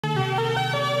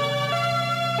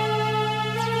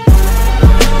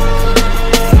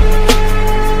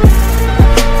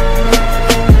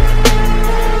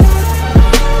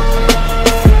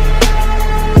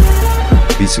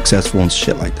successful and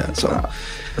shit like that. So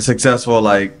successful,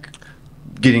 like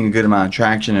getting a good amount of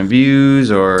traction and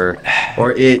views, or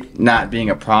it not being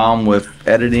a problem with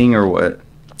editing, or what?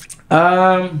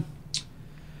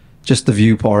 Just the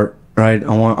view part, right? I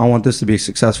want this to be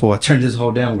successful. I turned this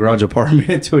whole damn garage apartment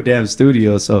into a damn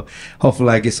studio, so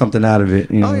hopefully I get something out of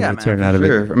it. You know, return out of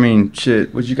it. I mean,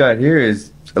 shit, what you got here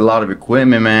is a lot of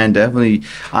equipment, man. Definitely,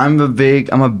 I'm a big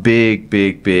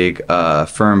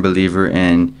firm believer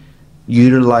in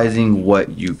utilizing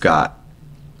what you got.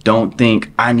 Don't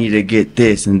think I need to get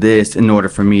this and this in order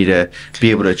for me to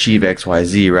be able to achieve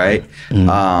XYZ, right?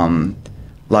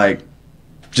 Like,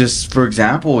 just for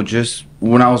example, just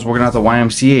when I was working at the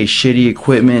YMCA, shitty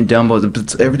equipment, dumbbells,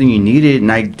 everything you needed, and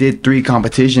I did 3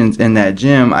 competitions in that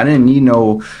gym. I didn't need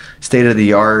no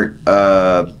state-of-the-art,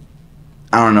 I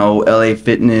don't know, LA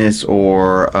Fitness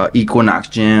or Equinox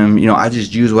gym. You know, I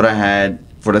just used what I had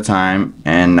for the time,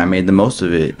 and I made the most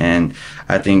of it. And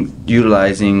I think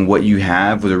utilizing what you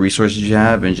have with the resources you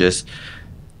have, and just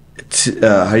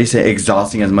how do you say,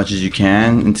 exhausting as much as you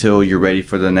can until you're ready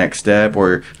for the next step,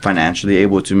 or financially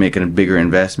able to make a bigger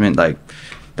investment. Like,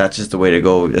 that's just the way to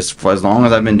go. As long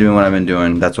as I've been doing what I've been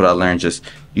doing, that's what I learned. Just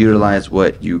utilize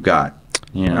what you got.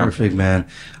 You know? Perfect, man.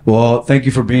 Well, thank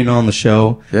you for being on the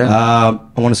show. Yeah.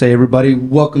 I want to say, everybody,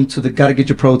 welcome to the Gotta Get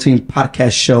Your Protein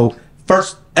podcast show.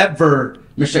 First ever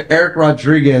Mr. Eric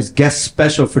Rodriguez guest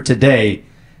special for today.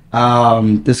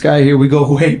 This guy here, we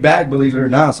go way back, believe it or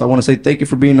not. So I want to say thank you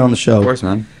for being on the show. Of course,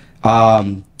 man.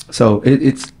 So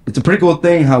it's a pretty cool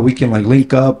thing how we can like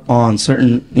link up on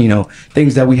certain, you know,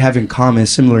 things that we have in common,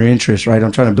 similar interests, right?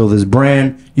 I'm trying to build this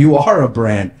brand. You are a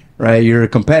brand, right? You're a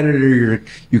competitor.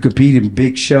 You compete in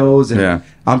big shows, and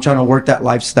I'm trying to work that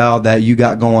lifestyle that you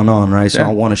got going on, right? So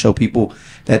I want to show people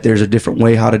that there's a different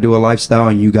way how to do a lifestyle,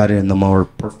 and you got it in the more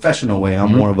professional way.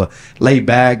 I'm more of a laid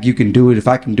back, you can do it, if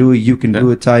I can do it, you can do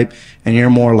it type, and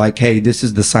you're more like, hey, this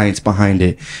is the science behind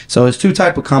it. So it's 2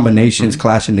 type of combinations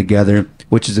clashing together,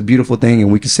 which is a beautiful thing,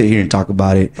 and we can sit here and talk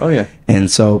about it. Oh yeah. And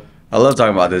so I love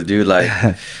talking about this, dude. Like,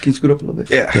 can you scoot up a little bit?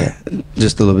 Yeah.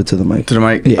 Just a little bit to the mic. To the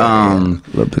mic. Yeah, a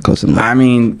little bit closer to the mic. I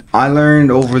mean, I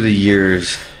learned over the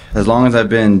years, as long as I've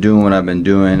been doing what I've been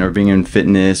doing, or being in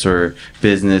fitness or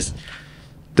business,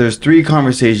 there's 3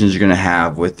 conversations you're going to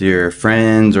have with your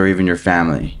friends or even your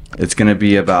family. It's going to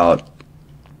be about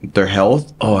their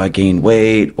health. Oh, I gained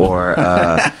weight, or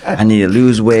I need to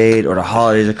lose weight, or the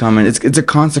holidays are coming. It's a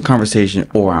constant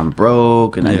conversation. Or I'm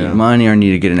broke and I need money, or I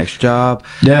need to get an extra job.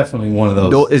 Definitely one of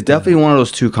those. It's definitely one of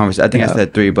those 2 conversations. I think I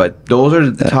said 3, but those are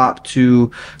the top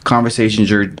 2 conversations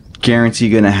you're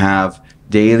guaranteed going to have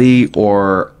daily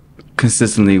or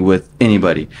consistently with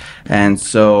anybody. And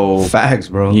so facts,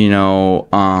 bro. You know,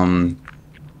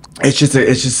 it's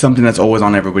just something that's always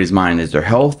on everybody's mind, is their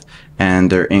health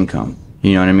and their income.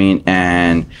 You know what I mean?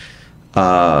 And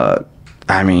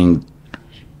I mean,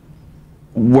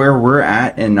 where we're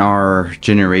at in our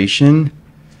generation,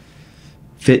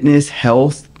 fitness,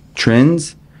 health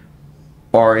trends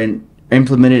are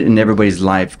implemented in everybody's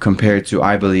life, compared to,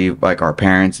 I believe, like our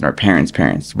parents and our parents'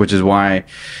 parents, which is why,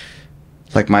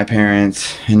 like, my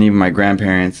parents and even my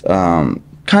grandparents kind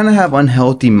of have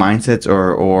unhealthy mindsets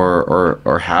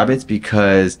or habits,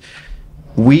 because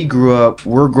we're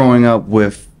growing up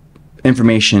with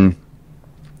information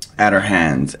at our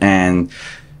hands and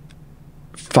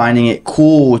finding it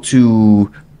cool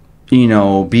to, you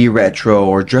know, be retro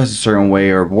or dress a certain way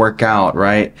or work out,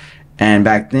 right? And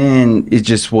back then, it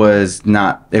just wasn't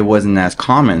as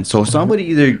common. So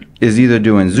somebody is either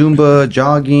doing Zumba,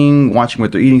 jogging, watching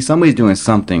what they're eating. Somebody's doing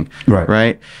something,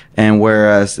 right? And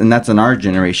that's in our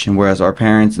generation. Whereas our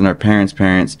parents and our parents'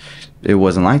 parents, it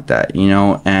wasn't like that, you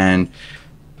know. And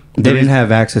they didn't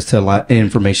have access to a lot of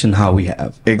information how we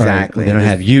have. Exactly. Right? They don't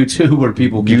have YouTube where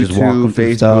people can just walk through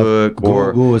Facebook, stuff.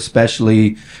 or Google,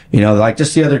 especially. You know, like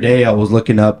just the other day, I was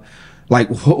looking up, like,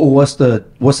 what's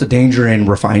the danger in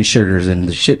refined sugars, and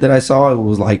the shit that I saw, it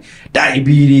was like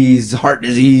diabetes, heart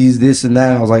disease, this and that.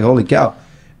 And I was like, holy cow.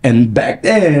 And back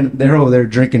then, they're over there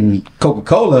drinking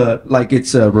Coca-Cola like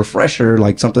it's a refresher,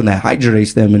 like something that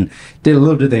hydrates them. And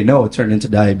little did they know, it turned into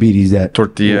diabetes. That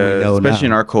tortillas, especially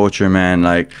in our culture, man.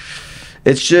 Like,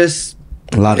 it's just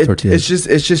a lot of tortillas.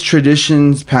 It's just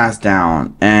traditions passed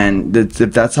down, and if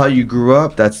that's how you grew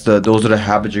up, those are the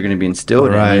habits you're going to be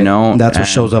instilled in. You know, that's what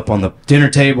shows up on the dinner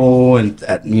table and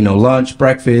at, you know, lunch,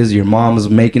 breakfast. Your mom's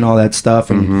making all that stuff,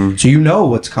 and so you know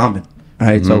what's coming,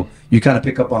 right? So you kind of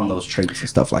pick up on those traits and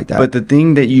stuff like that. But the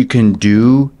thing that you can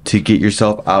do to get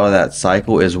yourself out of that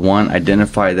cycle is, one,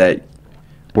 identify that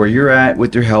where you're at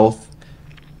with your health,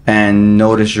 and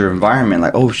notice your environment.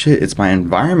 Like, oh shit, it's my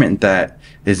environment that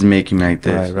is making me like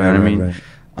this. You know what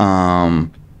I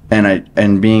mean?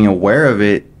 and being aware of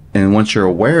it. And once you're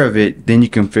aware of it, then you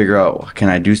can figure out, what can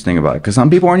I do something about it? Because some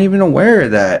people aren't even aware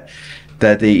that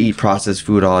they eat processed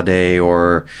food all day,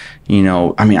 or, you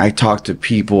know, I mean, I talk to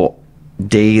people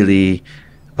daily,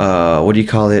 what do you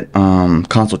call it?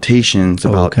 Consultations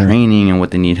about training and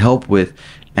what they need help with.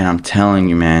 And I'm telling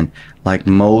you, man, like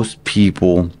most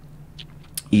people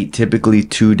eat typically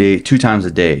 2 times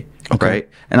a day, right?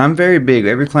 And I'm very big.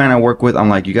 Every client I work with, I'm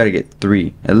like, you got to get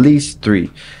 3, at least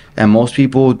 3. And most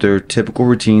people, their typical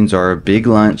routines are big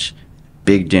lunch,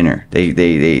 big dinner. They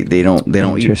don't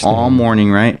eat all morning,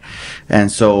 right?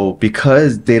 And so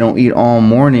because they don't eat all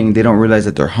morning, they don't realize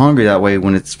that they're hungry that way.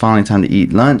 When it's finally time to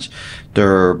eat lunch,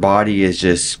 their body is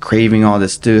just craving all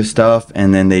this stuff,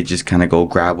 and then they just kind of go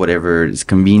grab whatever is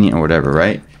convenient or whatever,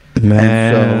 right?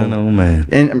 Man, oh man.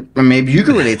 And maybe you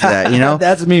can relate to that, you know?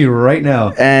 That's me right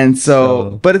now. And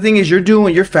so, but the thing is,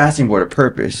 you're fasting for a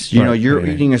purpose. You know, you're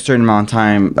eating a certain amount of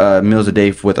time, meals a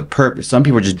day with a purpose. Some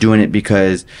people are just doing it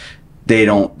because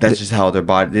that's just how their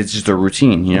body, it's just a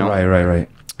routine, you know? Right.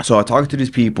 So I talk to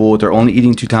these people, they're only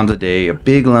eating 2 times a day, a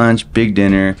big lunch, big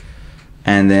dinner.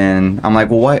 And then I'm like,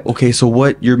 well, why? Okay, so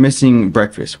what? You're missing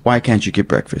breakfast. Why can't you get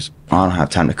breakfast? Oh, I don't have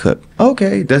time to cook.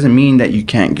 Okay, doesn't mean that you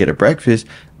can't get a breakfast.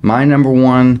 My number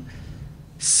one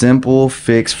simple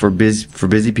fix for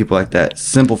busy people like that,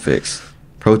 simple fix,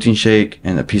 protein shake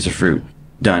and a piece of fruit.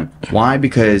 Done. Why?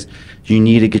 Because you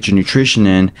need to get your nutrition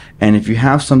in. And if you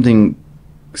have something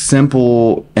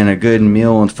simple and a good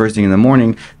meal on the first thing in the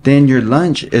morning, then your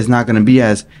lunch is not going to be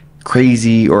as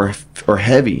crazy or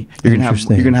heavy. You're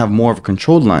gonna have more of a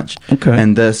controlled lunch,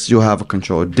 and thus you'll have a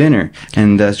controlled dinner,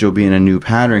 and thus you'll be in a new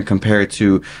pattern compared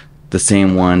to the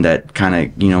same one that kind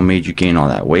of, you know, made you gain all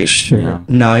that weight. Sure. You know?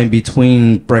 Now, in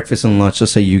between breakfast and lunch,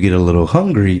 let's say you get a little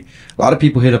hungry, a lot of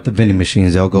people hit up the vending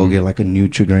machines. They'll go get like a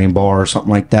Nutri-Grain bar or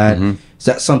something like that. Is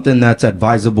that something that's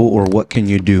advisable, or what can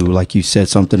you do? Like you said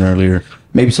something earlier,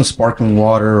 maybe some sparkling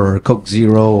water or Coke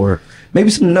Zero, or maybe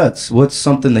some nuts. What's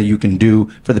something that you can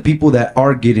do for the people that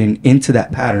are getting into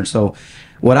that pattern? So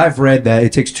what I've read, that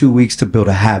it takes 2 weeks to build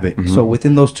a habit. So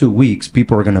within those 2 weeks,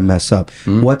 people are going to mess up.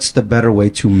 What's the better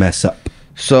way to mess up?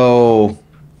 So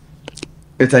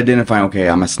it's identifying, okay,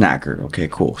 I'm a snacker. Okay,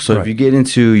 cool. So if you get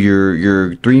into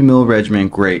your 3-meal regimen,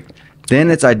 great. Then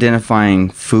it's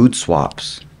identifying food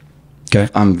swaps. Okay.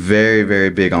 I'm very, very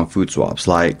big on food swaps.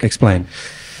 Like, explain.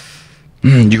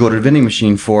 You go to the vending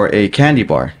machine for a candy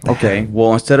bar. Okay.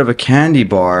 Well, instead of a candy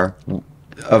bar,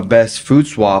 a best food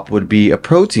swap would be a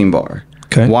protein bar.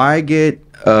 Okay. Why get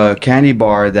a candy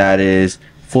bar that is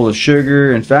full of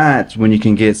sugar and fats when you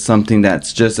can get something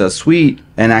that's just as sweet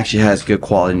and actually has good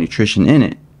quality nutrition in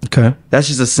it? Okay. That's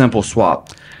just a simple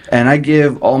swap. And I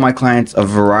give all my clients a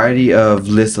variety of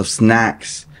lists of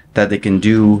snacks that they can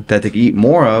do, that they can eat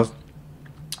more of.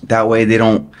 That way they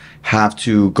don't have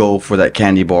to go for that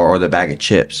candy bar or the bag of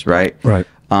chips, right? Right.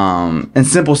 And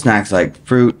simple snacks like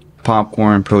fruit,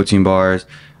 popcorn, protein bars.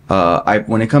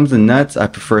 When it comes to nuts, I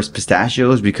prefer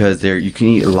pistachios because you can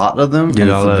eat a lot of them. Dude,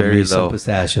 I love me some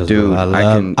pistachios. Dude,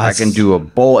 I can do a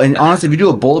bowl. And honestly, if you do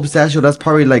a bowl of pistachio, that's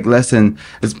probably like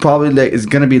it's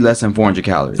gonna be less than 400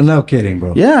 calories. No kidding,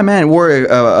 bro. Yeah, man. Or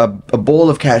a bowl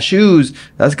of cashews,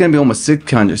 that's gonna be almost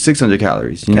 600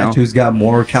 calories. You know, cashews got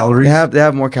more calories. They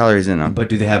have more calories in them. But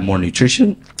do they have more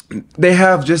nutrition? They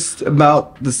have just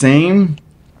about the same.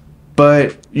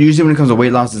 But usually when it comes to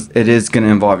weight loss, it is going to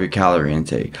involve your calorie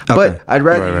intake. Okay. But I'd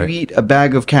rather you eat a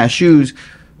bag of cashews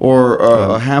or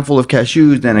a handful of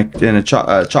cashews than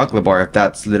a chocolate bar, if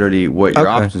that's literally what your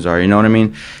options are. You know what I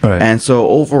mean? Right. And so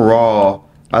overall,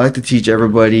 I like to teach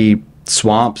everybody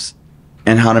swaps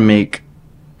and how to make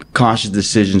conscious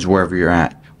decisions wherever you're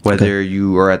at. Whether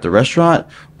you are at the restaurant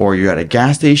or you're at a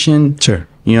gas station. Sure.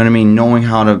 You know what I mean? Knowing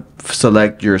how to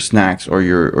select your snacks or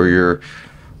your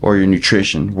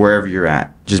nutrition wherever you're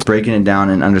at, just breaking it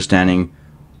down and understanding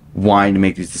why to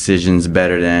make these decisions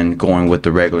better than going with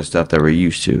the regular stuff that we're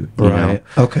used to. You know?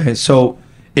 Okay. So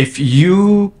if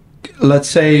you, let's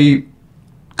say,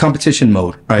 competition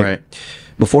mode, right?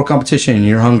 Before competition,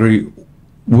 you're hungry.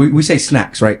 We say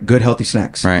snacks, right? Good, healthy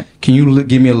snacks. Right. Can you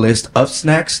give me a list of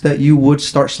snacks that you would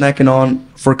start snacking on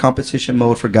for competition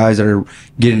mode for guys that are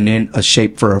getting in a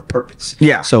shape for a purpose?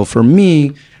 Yeah. So for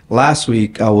me, last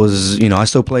week, I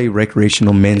still play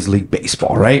recreational men's league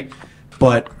baseball, right?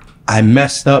 But I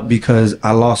messed up because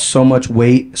I lost so much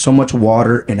weight, so much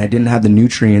water, and I didn't have the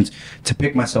nutrients to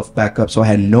pick myself back up. So I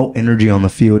had no energy on the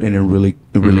field, and it really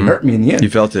hurt me in the end. You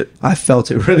felt it? I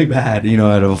felt it really bad,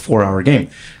 out of a 4-hour game.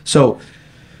 So,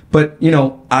 but,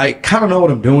 I kind of know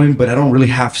what I'm doing, but I don't really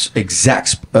have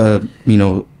exact,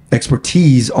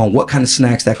 expertise on what kind of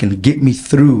snacks that can get me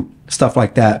through stuff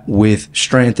like that with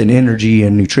strength and energy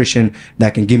and nutrition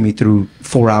that can get me through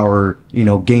 4-hour,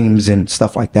 games and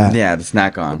stuff like that. Yeah, the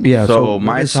snack on. Yeah. So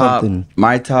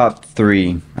my top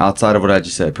 3 outside of what I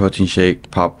just said: protein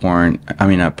shake, popcorn.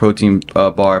 Protein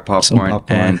bar, popcorn,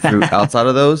 and fruit. Outside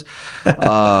of those,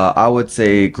 I would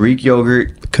say Greek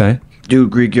yogurt. Okay.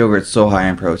 Dude, Greek yogurt's so high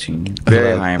in protein.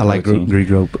 Very high in protein. I like Greek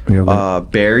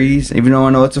yogurt. Berries, even though I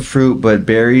know it's a fruit, but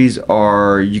berries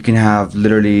you can have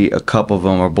literally a cup of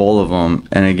them or bowl of them,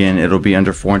 and again, it'll be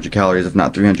under 400 calories, if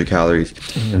not 300 calories.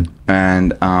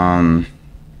 And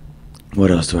what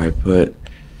else do I put?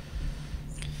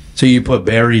 So you put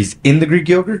berries in the Greek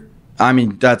yogurt? I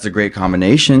mean, that's a great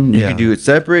combination. You can do it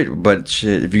separate, but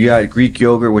shit, if you got Greek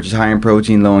yogurt, which is high in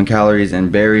protein, low in calories,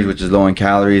 and berries, which is low in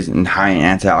calories and high in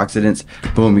antioxidants,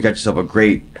 boom, you got yourself a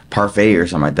great parfait or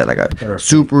something like that, like a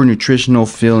super nutritional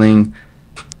filling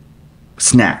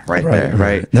snack right there,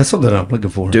 right? That's something I'm looking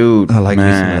for, dude. I like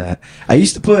using that. I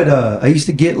used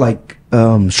to get like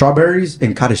strawberries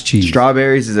and cottage cheese.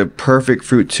 Strawberries is a perfect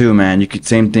fruit too, man. You could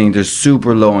same thing. They're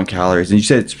super low in calories. And you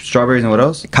said strawberries and what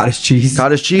else? Cottage cheese.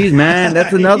 Cottage cheese, man.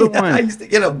 That's another one. I used to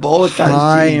get a bowl of cottage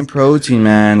high cheese. in protein,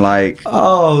 man. Like,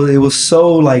 oh, it was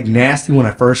so like nasty when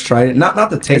I first tried it. Not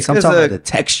the taste. I'm talking about the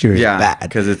texture. Is bad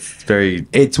because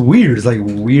it's weird. It's like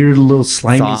weird little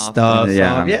slimy soft stuff.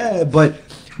 Yeah, but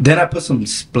then I put some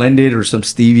Splendid or some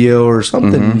stevia or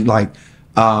something like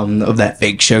of that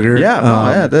fake sugar.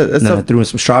 Yeah, that's I threw in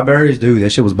some strawberries, dude. That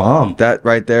shit was bomb. That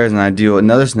right there is an ideal.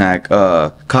 Another snack.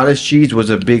 Cottage cheese was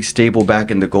a big staple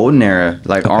back in the golden era,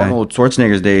 like Arnold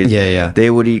Schwarzenegger's days. Yeah. They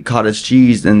would eat cottage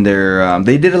cheese, and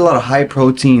they did a lot of high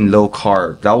protein, low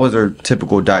carb. That was their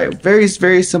typical diet. Very,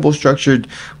 very simple, structured,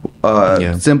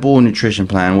 simple nutrition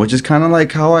plan, which is kind of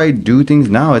like how I do things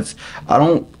now. I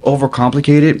don't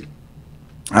overcomplicate it.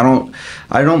 I'm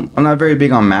not very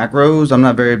big on macros. I'm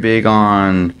not very big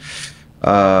on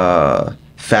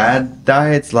fad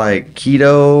diets like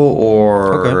keto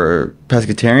or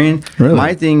pescatarian. Really?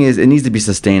 My thing is it needs to be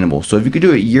sustainable. So if you could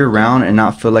do it year round and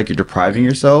not feel like you're depriving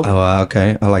yourself,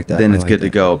 okay, I like that. Then it's good to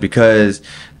go. Because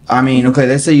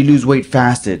let's say you lose weight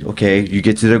fasted. Okay, you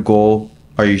get to the goal.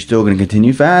 Are you still going to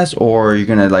continue fast, or are you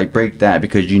going to like break that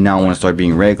because you now want to start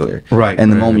being regular? Right.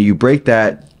 And the moment you break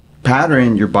that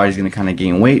pattern, your body's going to kind of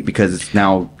gain weight because it's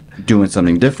now doing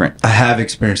something different. I have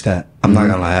experienced that. I'm not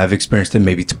gonna lie. I've experienced it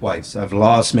maybe twice. I've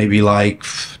lost maybe like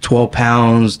 12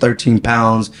 pounds, 13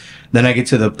 pounds. Then I get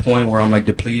to the point where I'm like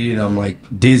depleted. I'm like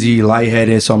dizzy,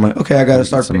 lightheaded. So I'm like, okay, I got to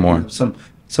start some more, some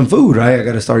food, right? I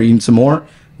got to start eating some more.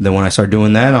 Then when I start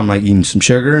doing that, I'm like eating some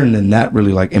sugar, and then that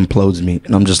really like implodes me.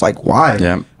 And I'm just like, why?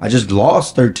 Yeah. I just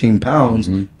lost 13 pounds,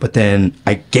 but then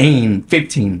I gained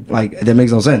 15. Like, that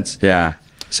makes no sense. Yeah.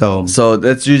 So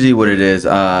that's usually what it is.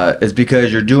 It's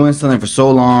because you're doing something for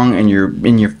so long, and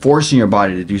you're forcing your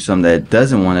body to do something that it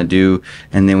doesn't want to do,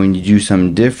 and then when you do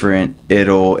something different,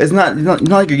 it's not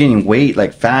like you're gaining weight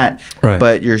like fat, right,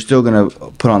 but you're still gonna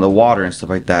put on the water and stuff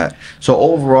like that. So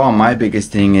overall, my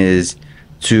biggest thing is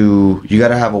you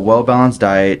gotta have a well balanced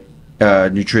diet,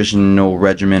 nutritional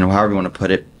regimen, or however you want to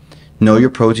put it. Know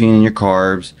your protein and your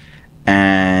carbs,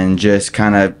 and just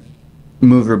kind of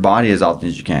move your body as often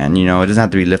as you can. It doesn't have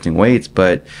to be lifting weights,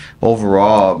 but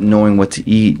overall, knowing what to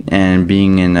eat and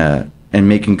being and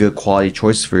making good quality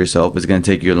choices for yourself is going to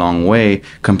take you a long way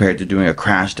compared to doing a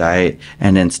crash diet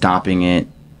and then stopping it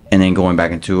and then going back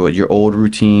into your old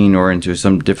routine or into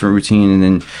some different routine, and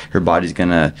then your body's going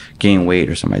to gain weight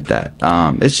or something like that.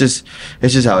 It's just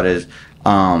how it is.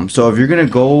 So if you're going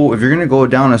to go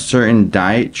down a certain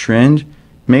diet trend,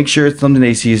 make sure it's something that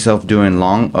you see yourself doing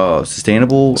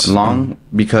sustainable,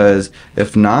 because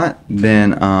if not,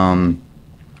 then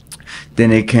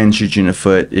it can shoot you in the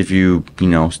foot if you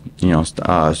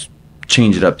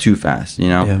change it up too fast.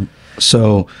 Yeah.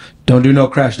 So don't do no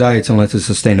crash diets unless it's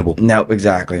sustainable. No,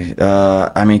 exactly.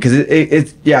 Because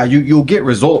it's you'll get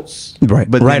results, right?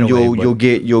 But then you'll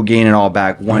gain it all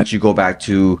back once you go back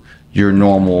to your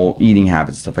normal eating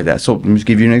habits, stuff like that. So let me just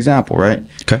give you an example, right?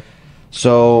 Okay.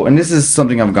 So, and this is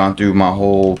something I've gone through my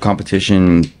whole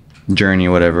competition journey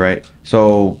or whatever, right?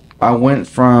 So I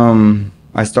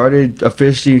started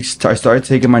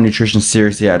taking my nutrition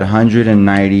seriously at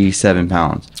 197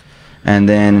 pounds. And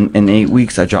then in 8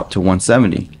 weeks, I dropped to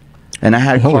 170. And I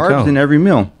had carbs in every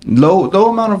meal. Low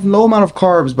amount of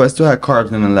carbs, but I still had carbs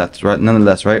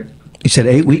nonetheless, right? You said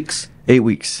 8 weeks? 8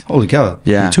 weeks. Holy cow.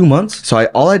 Yeah. In 2 months? So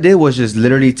all I did was just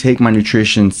literally take my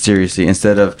nutrition seriously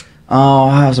instead of, I'll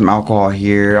have some alcohol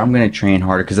here, I'm going to train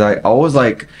harder. Because I always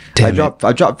I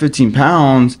dropped 15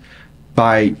 pounds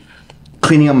by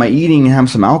cleaning up my eating and having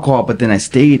some alcohol, but then I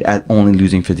stayed at only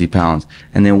losing 50 pounds.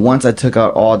 And then once I took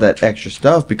out all that extra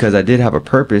stuff, because I did have a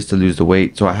purpose to lose the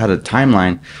weight, so I had a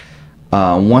timeline.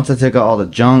 Once I took out all the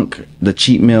junk, the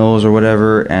cheat meals or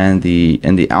whatever, and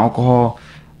the alcohol,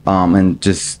 and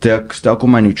just stuck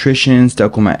with my nutrition,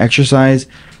 stuck with my exercise,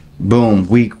 boom,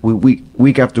 week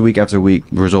after week after week,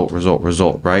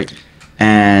 result, right?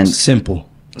 And Simple.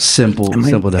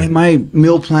 And my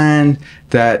meal plan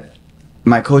that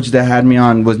my coach that had me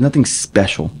on was nothing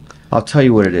special. I'll tell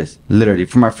you what it is. Literally,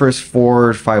 for my first 4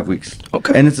 or 5 weeks.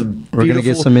 Okay. And it's a We're gonna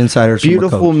get some insiders.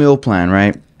 beautiful meal plan,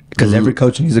 right? Because every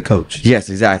coach needs a coach. Yes,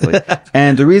 exactly.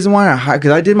 And the reason why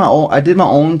because I did my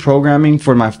own programming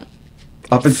for my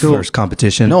up until First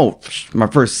competition. No, my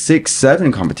first 6,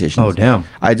 7 competitions. Oh, damn.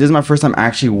 This is my first time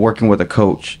actually working with a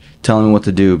coach telling me what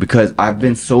to do, because I've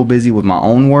been so busy with my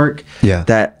own work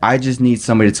that I just need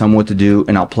somebody to tell me what to do,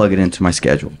 and I'll plug it into my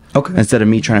schedule. Okay. Instead of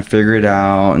me trying to figure it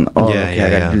out and I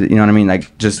gotta do it, you know what I mean?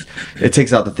 Like, just it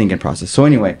takes out the thinking process. So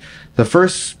anyway, the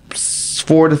first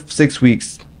 4 to 6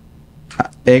 weeks,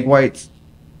 egg whites,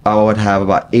 I would have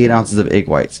about 8 ounces of egg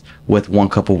whites with 1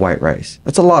 cup of white rice.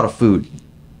 That's a lot of food.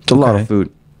 It's a lot of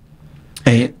food.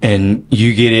 And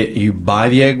you get it, you buy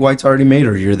the egg whites already made,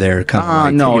 or you're there kind of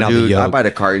like no, taking out the dude. I yolk? buy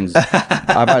the cartons.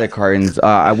 I buy the cartons.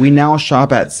 We now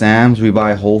shop at Sam's. We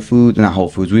buy Whole Foods. Not Whole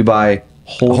Foods. We buy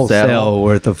wholesale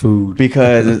worth of food.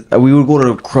 because we would go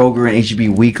to Kroger and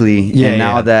HEB weekly. And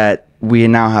now that we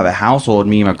now have a household,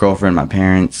 me, my girlfriend, my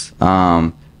parents,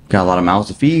 got a lot of mouths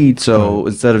to feed. So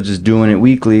instead of just doing it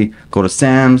weekly, go to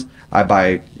Sam's. I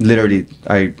buy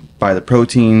the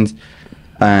proteins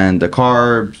and the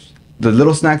carbs. The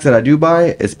little snacks that I do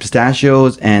buy is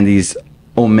pistachios and these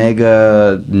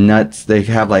omega nuts. They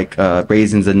have like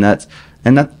raisins and nuts,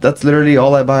 and that's literally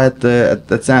all I buy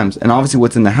at Sam's. And obviously,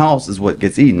 what's in the house is what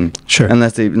gets eaten. Sure.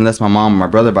 Unless my mom or my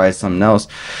brother buys something else.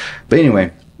 But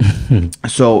anyway,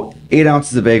 so 8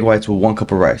 ounces of egg whites with 1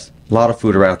 cup of rice. A lot of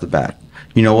food right off the bat.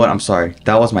 You know what? I'm sorry.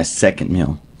 That was my second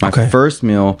meal. My first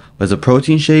meal was a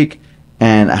protein shake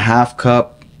and a half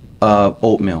cup of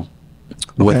oatmeal.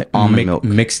 With almond milk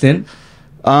mixed in.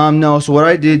 No, so what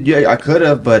I did, I could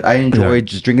have, but I enjoyed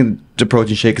just drinking the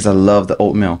protein shake because I love the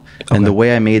oatmeal. And the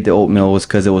way I made the oatmeal was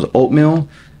because it was oatmeal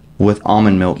with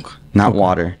almond milk, not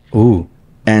water. Ooh.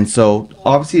 And so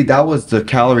obviously that was the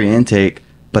calorie intake,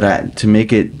 but to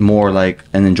make it more like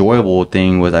an enjoyable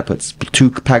thing was I put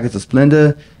 2 packets of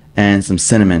Splenda and some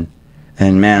cinnamon.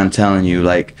 And man, I'm telling you,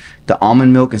 like, the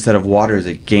almond milk instead of water is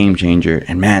a game changer.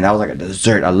 And man, that was like a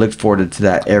dessert. I looked forward to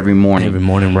that every morning. Every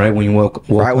morning, right when you woke up?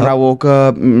 Right when I woke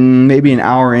up, maybe an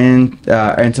hour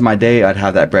into my day, I'd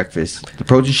have that breakfast. The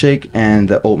protein shake and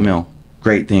the oatmeal.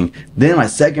 Great thing. Then my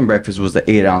second breakfast was the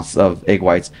 8 ounces of egg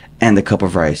whites and the cup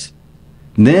of rice.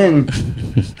 Then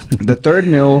the third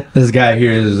meal. This guy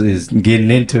here is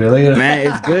getting into it. Look at man,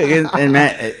 it's good. And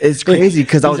man, it's crazy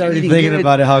because I was already thinking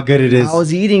about it, how good it is. I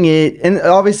was eating it. And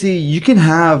obviously, you can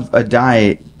have a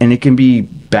diet and it can be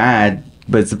bad,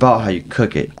 but it's about how you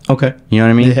cook it. Okay. You know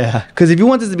what I mean? Yeah. Because if you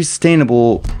want this to be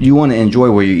sustainable, you want to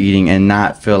enjoy what you're eating and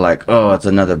not feel like, oh, it's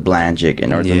another bland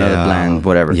chicken or it's another bland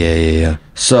whatever. Yeah.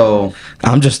 So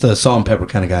I'm just a salt and pepper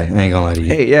kind of guy. I ain't gonna lie to you.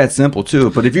 hey, yeah, it's simple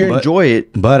too. But if you enjoy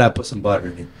it, but I put some butter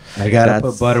in it. I gotta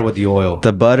put butter with the oil.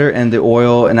 The butter and the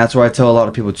oil, and that's what I tell a lot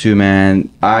of people too, man.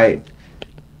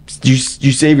 You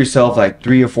save yourself like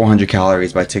 300 or 400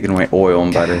 calories by taking away oil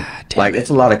and butter. Like it's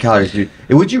a lot of calories, dude.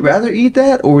 Would you rather eat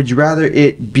that, or would you rather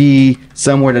it be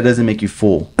somewhere that doesn't make you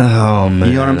full? Oh man,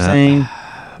 you know what I'm saying?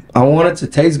 I want it to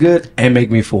taste good and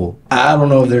make me full. I don't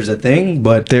know if there's a thing,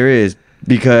 but there is,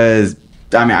 because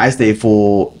I mean I stay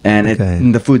full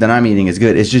and the food that I'm eating is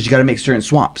good. It's just you got to make certain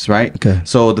swaps, right? Okay.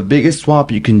 So the biggest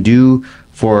swap you can do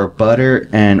for butter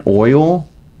and oil,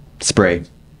 spray.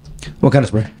 What kind of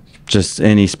spray? Just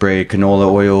any spray, canola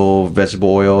oil, vegetable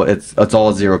oil. It's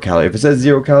all 0 calorie. If it says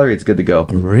 0 calorie, it's good to go.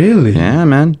 Really? Yeah,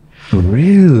 man.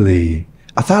 Really?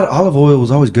 I thought olive oil was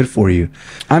always good for you.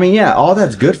 I mean, yeah, all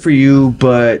that's good for you,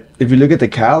 but if you look at the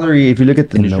calorie, if you look at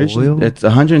the nutrition, it's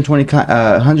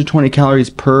 120 calories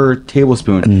per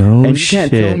tablespoon. No, and you can't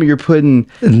tell me you're putting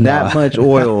that much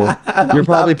oil. You're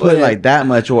probably putting like that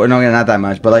much oil. No, not that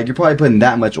much, but like you're probably putting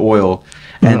that much oil,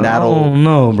 and that'll. Oh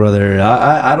no, brother!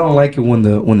 I don't like it when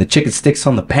the chicken sticks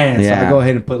on the pan. So I go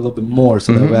ahead and put a little bit more,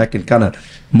 so that way I can kind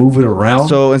of move it around.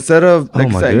 So instead of like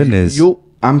my goodness,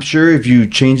 I'm sure if you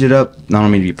change it up, I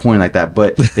don't mean to be pointing like that,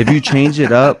 but if you change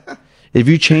it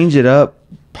up,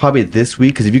 probably this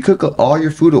week, because if you cook all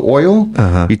your food with oil,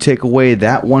 you take away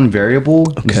that one variable,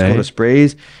 and just go to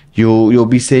sprays, you'll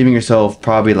be saving yourself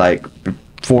probably like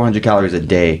 400 calories a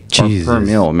day per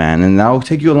meal, man, and that'll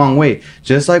take you a long way.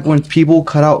 Just like when people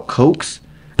cut out Cokes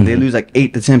they lose like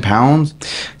 8 to 10 pounds.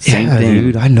 Same thing,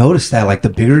 dude. I noticed that like the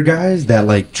bigger guys that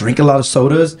like drink a lot of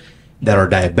sodas that are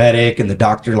diabetic, and the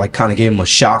doctor like kind of gave them a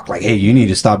shock, like, hey, you need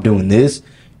to stop doing this.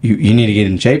 You need to get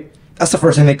in shape. That's the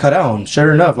first thing they cut out. And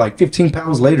sure enough, like 15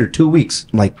 pounds later, 2 weeks.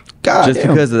 I'm like, God, just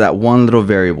damn. because of that one little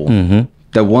variable.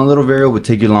 That one little variable would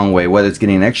take you a long way, whether it's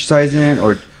getting exercise in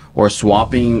or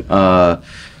swapping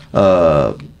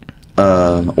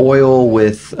oil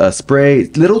with spray.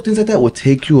 Little things like that will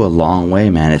take you a long way,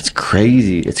 man. It's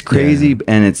crazy. It's crazy,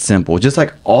 and it's simple. Just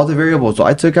like all the variables. So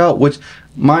I took out, which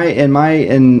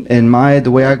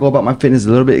the way I go about my fitness is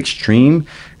a little bit extreme.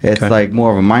 It's like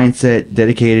more of a mindset,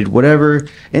 dedicated, whatever.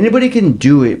 Anybody can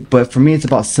do it, but for me, it's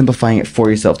about simplifying it for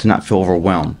yourself to not feel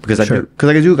overwhelmed. Because I do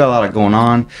got a lot going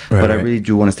on, but I really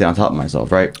do want to stay on top of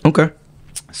myself, right? Okay.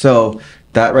 So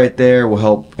that right there will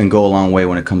help and go a long way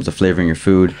when it comes to flavoring your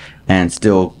food and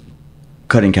still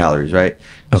cutting calories, right?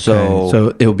 Okay.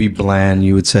 So it'll be bland,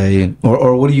 you would say,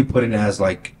 or what do you put in as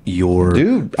like your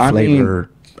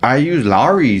flavor? I use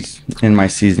Lowry's in my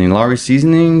seasoning. Lowry's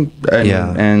seasoning,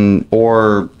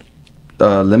 or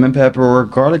lemon pepper or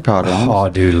garlic powder. Oh,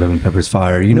 dude, lemon pepper's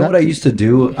fire. You know what I used to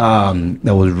do?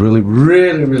 That was really,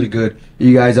 really, really good.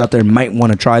 You guys out there might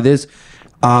want to try this.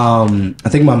 I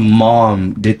think my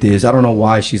mom did this. I don't know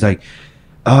why. She's like,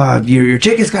 your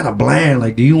chicken's kind of bland.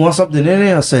 Like, do you want something in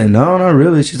it? I said, no, not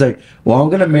really. She's like, well, I'm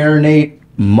gonna marinate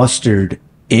mustard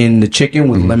in the chicken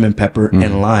with lemon pepper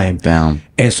and lime. Damn.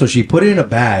 And so she put it in a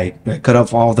bag, cut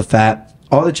off all the fat,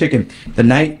 all the chicken. The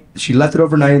night she left it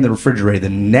overnight in the refrigerator. The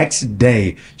next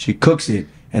day she cooks it,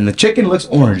 and the chicken looks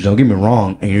orange. Don't get me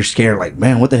wrong. And you're scared, like,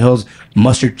 man, what the hell's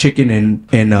mustard chicken and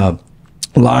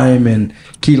lime and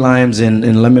key limes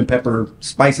and lemon pepper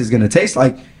spices gonna taste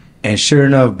like? And sure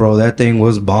enough, bro, that thing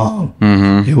was bomb.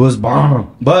 It was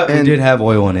bomb, but it did have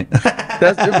oil in it.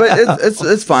 But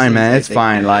it's fine, man. It's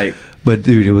fine. Like, but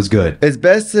dude, it was good. It's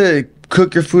best to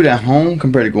cook your food at home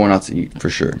compared to going out to eat,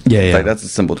 for sure. Yeah. Like, that's a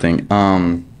simple thing.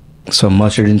 So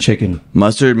mustard and chicken.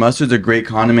 Mustard's a great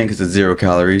condiment because it's 0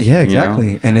 calories. Yeah, exactly.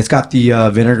 You know? And it's got the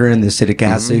vinegar and the acidic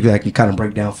acid that can kind of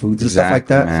break down foods and stuff like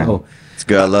that. Man. So it's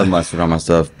good. I love mustard on my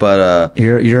stuff. But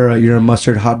you're a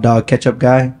mustard hot dog ketchup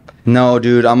guy? No,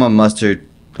 dude, I'm a mustard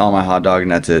on my hot dog, and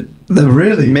that's it.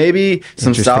 Really? Maybe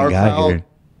some sauerkraut.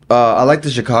 I like the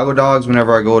Chicago dogs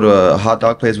whenever I go to a hot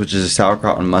dog place, which is a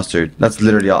sauerkraut and mustard. That's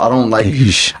literally all. I don't like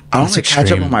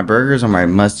ketchup on my burgers or my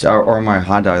mustard or my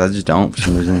hot dogs. I just don't for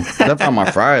some reason. That's on my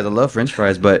fries. I love French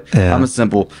fries, but I'm a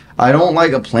simple. I don't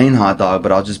like a plain hot dog,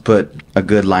 but I'll just put a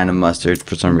good line of mustard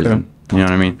for some reason. You know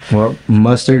what I mean? Well,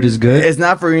 mustard is good. It's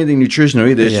not for anything nutritional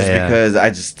either. It's just because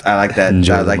I like that.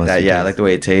 I like that. Yeah, I like the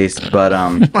way it tastes. But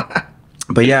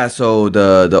but yeah, so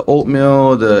the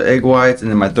oatmeal, the egg whites,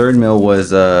 and then my third meal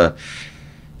was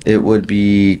it would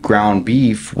be ground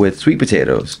beef with sweet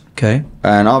potatoes. Okay.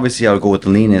 And obviously I would go with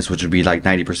the leanest, which would be like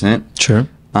 90%. Sure.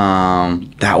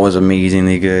 That was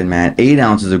amazingly good, man. 8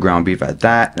 ounces of ground beef at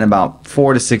that, and about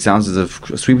 4 to 6 ounces of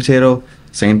sweet potato.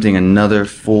 Same thing, another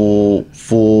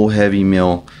full heavy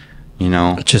meal, you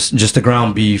know. Just the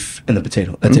ground beef and the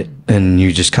potato. That's it. And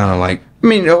you just kind of like. I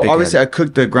mean, obviously, I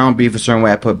cooked the ground beef a certain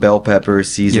way. I put bell pepper,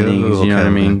 seasonings, you know what I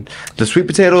mean? The sweet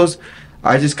potatoes,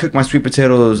 I just cook my sweet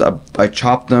potatoes. I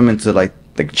chop them into like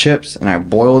chips, and I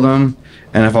boil them.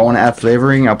 And if I want to add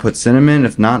flavoring, I'll put cinnamon.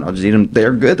 If not, I'll just eat them.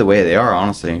 They're good the way they are,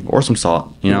 honestly. Or some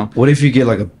salt, you know? What if you get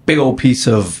like a big old piece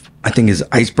of, I think is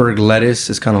iceberg lettuce.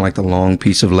 It's kind of like the long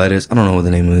piece of lettuce. I don't know what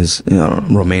the name is, you know,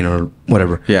 romaine or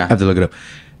whatever. Yeah. I have to look it up.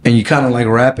 And you kind of like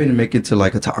wrap it and make it to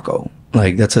like a taco.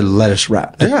 Like that's a lettuce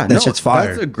wrap. That shit's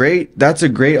fire. That's a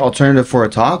great alternative for a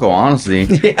taco, honestly.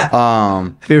 Yeah.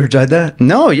 Have you ever tried that?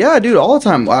 No, yeah, dude, all the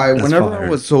time. When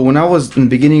I was in the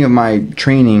beginning of my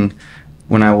training,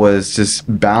 when I was just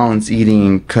balance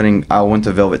eating, cutting, I went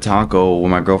to Velvet Taco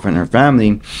with my girlfriend and her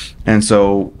family. And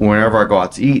so whenever I go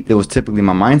out to eat, it was typically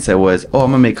my mindset was, oh,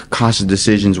 I'm gonna make conscious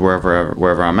decisions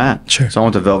wherever I'm at. Sure. So I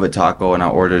went to Velvet Taco and I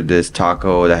ordered this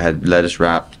taco that had lettuce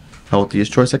wrapped,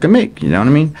 healthiest choice I could make. You know what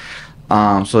I mean?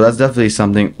 So that's definitely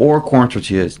something. Or corn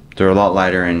tortillas. They're a lot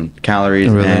lighter in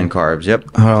calories and carbs.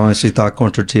 Yep. I honestly thought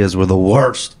corn tortillas were the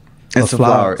worst. It's the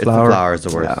flour. It's the flour is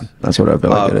the worst. Yeah, that's what I feel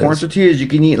like it corn tortillas, you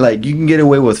can eat you can get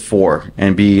away with 4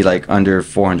 and be like under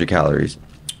 400 calories.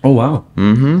 Oh wow.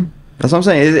 That's what I'm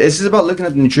saying. It's just about looking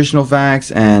at the nutritional facts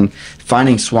and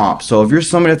finding swaps. So if you're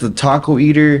somebody that's a taco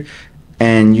eater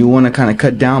and you want to kind of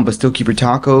cut down but still keep your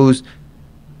tacos,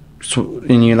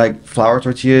 and you like flour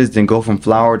tortillas, then go from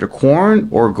flour to corn,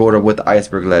 or go to with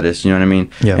iceberg lettuce. You know what I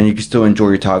mean? Yeah. And you can still enjoy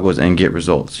your tacos and get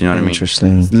results. You know what I mean?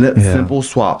 Interesting. Simple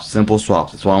swaps. Simple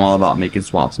swaps. That's what I'm all about. Making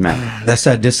swaps, man. That's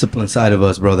that discipline side of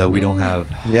us, bro, that we don't have.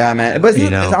 Yeah, man. But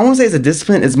I won't say it's a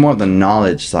discipline. It's more of the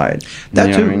knowledge side. That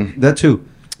you know too. what I mean? That too.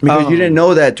 Because you didn't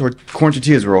know that corn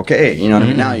tortillas were okay. You know what I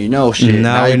mean? Now you know shit.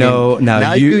 Now I know. Now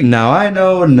I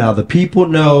know. Now the people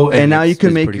know. And now you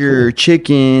can make your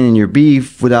chicken and your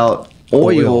beef without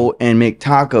oil and make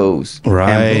tacos.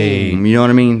 Right. And boom, you know what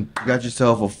I mean? You got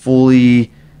yourself a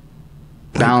fully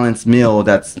balanced meal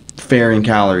that's fair in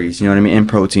calories. You know what I mean? And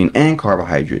protein and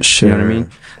carbohydrates. Sure. You know what I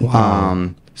mean? Wow.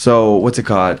 So what's it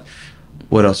called?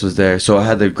 What else was there? So I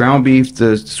had the ground beef,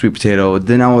 the sweet potato.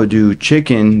 Then I would do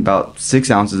chicken, about 6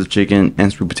 ounces of chicken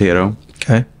and sweet potato.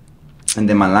 Okay. And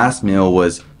then my last meal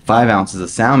was 5 ounces of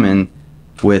salmon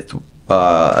with,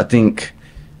 I think,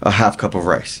 a half cup of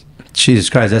rice. Jesus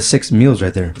Christ, that's 6 meals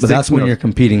right there. But that's when meals. you're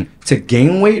competing to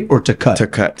gain weight or to cut? To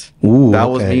cut. Ooh, that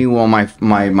was me on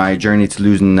my journey to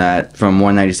losing that from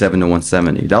 197 to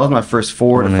 170. That was my first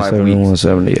 4 to 5 weeks.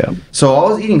 170, yeah. So I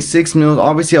was eating 6 meals.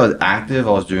 Obviously, I was active.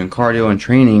 I was doing cardio and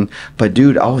training. But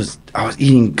dude, I was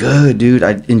eating good, dude.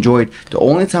 I enjoyed. The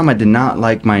only time I did not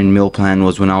like my meal plan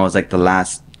was when I was like the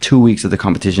last 2 weeks of the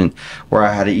competition, where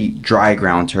I had to eat dry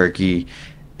ground turkey.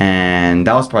 And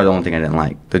that was probably the only thing I didn't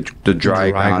like. The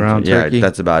dry ground turkey. Yeah,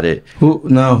 that's about it. Who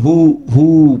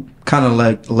kind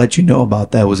of let you know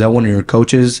about that? Was that one of your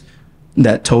coaches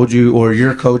that told you, or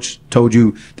your coach told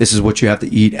you this is what you have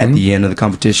to eat at the end of the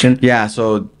competition? Yeah,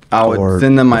 so I would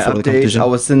send them my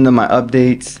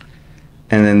updates.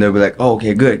 And then they'll be like, "Oh,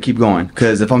 okay, good, keep going."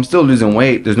 Because if I'm still losing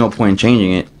weight, there's no point in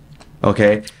changing it.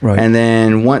 Okay. Right. And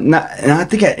then and I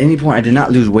think at any point I did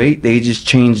not lose weight. They just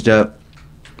changed up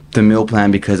the meal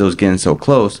plan because it was getting so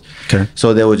close. Okay.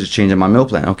 So they would just change up my meal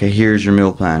plan. Okay, here's your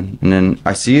meal plan. And then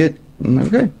I see it. I'm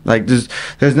like, okay. Like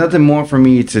there's nothing more for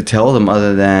me to tell them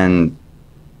other than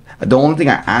the only thing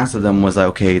I asked of them was like,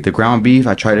 okay, the ground beef,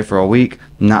 I tried it for a week,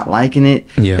 not liking it.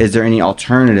 Yeah. Is there any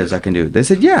alternatives I can do? They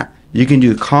said, yeah, you can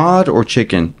do cod or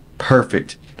chicken.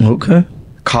 Perfect. Okay.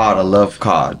 Cod, I love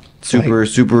cod.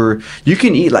 Super. You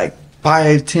can eat like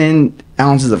 5-10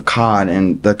 ounces of cod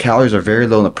and the calories are very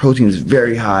low and the protein is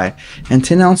very high, and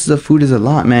 10 ounces of food is a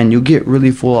lot, man. You'll get really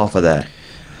full off of that.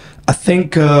 I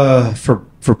think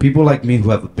for people like me who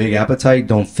have a big appetite,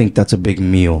 don't think that's a big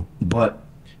meal. But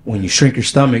when you shrink your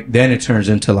stomach, then it turns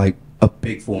into like a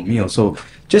big full meal. So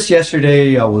just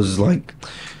yesterday I was like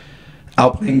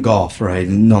out playing golf, right?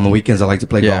 And on the weekends I like to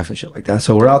play golf and shit like that.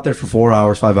 So we're out there for 4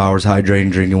 hours, 5 hours,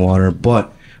 hydrating, drinking water.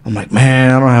 But I'm like,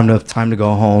 man, I don't have enough time to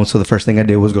go home. So the first thing I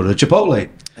did was go to Chipotle.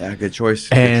 Yeah, good choice.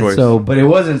 And so, but it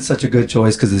wasn't such a good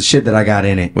choice because of the shit that I got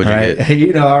in it. What'd you get?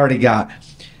 You know, I already got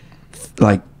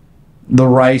like the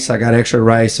rice. I got extra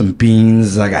rice, some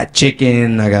beans. I got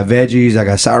chicken. I got veggies. I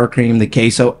got sour cream, the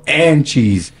queso, and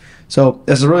cheese. So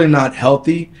that's really not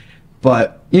healthy.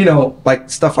 But, you know, like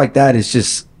stuff like that is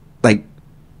just like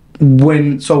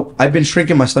so I've been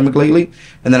shrinking my stomach lately,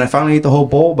 and then I finally ate the whole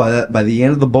bowl. By the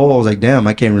end of the bowl, I was like, damn,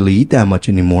 I can't really eat that much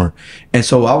anymore. And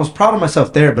so I was proud of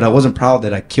myself there, but I wasn't proud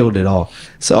that I killed it all.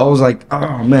 So I was like,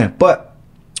 oh man. But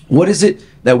what is it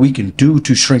that we can do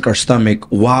to shrink our stomach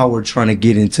while we're trying to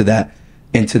get into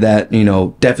that, you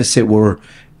know, deficit where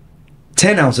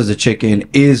 10 ounces of chicken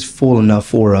is full enough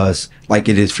for us like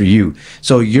it is for you.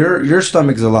 So your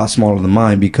stomach is a lot smaller than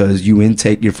mine because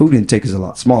your food intake is a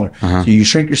lot smaller. So you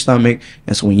shrink your stomach,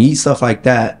 and so when you eat stuff like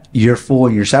that, you're full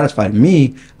and you're satisfied.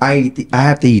 Me, I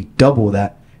have to eat double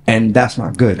that, and that's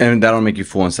not good. And that'll make you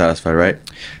full and satisfied, right?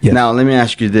 Yes. Now, let me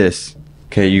ask you this.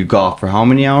 Okay, you golfed for how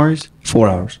many hours? 4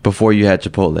 hours. Before you had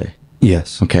Chipotle?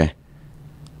 Yes. Okay.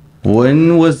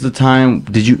 When was the time,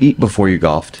 did you eat before you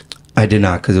golfed? I did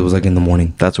not, because it was like in the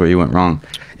morning. That's where you went wrong.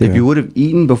 If you would have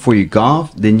eaten before you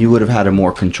golfed, then you would have had a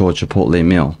more controlled Chipotle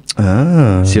meal.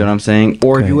 Ah. See what I'm saying?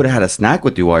 Or if you would have had a snack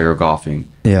with you while you were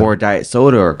golfing. Yeah. Or a diet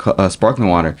soda or sparkling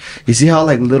water. You see how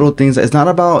like little things, it's not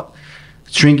about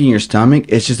shrinking your stomach.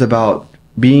 It's just about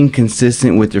being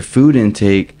consistent with your food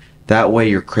intake. That way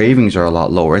your cravings are a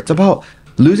lot lower. It's about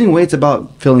losing weight. It's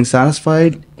about feeling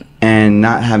satisfied and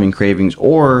not having cravings,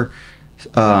 or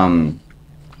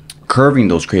curving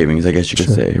those cravings, I guess you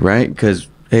could say, right? Because,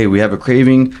 hey, we have a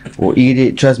craving, we'll eat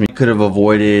it. Trust me, could have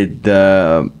avoided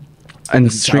the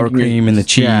sour cream and the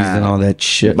cheese and all that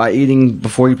shit by eating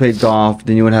before you played golf.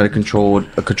 Then you would have had a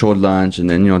controlled lunch, and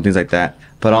then, you know, things like that.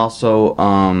 But also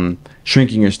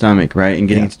shrinking your stomach, right, and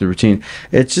getting into the routine.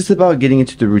 It's just about getting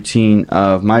into the routine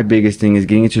of, my biggest thing is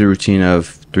getting into the routine of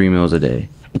 3 meals a day.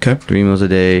 Okay. 3 meals a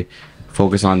day.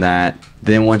 Focus on that.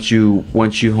 Then once you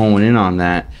hone in on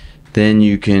that, then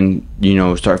you can,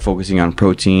 start focusing on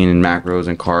protein and macros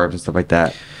and carbs and stuff like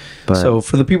that. But so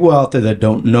for the people out there that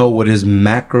don't know what is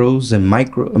macros and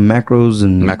macros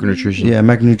and macronutrition. Yeah,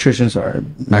 macronutrition, sorry.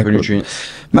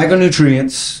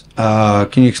 Macronutrients.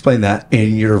 Can you explain that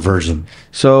in your version?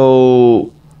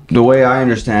 So the way I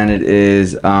understand it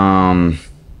is our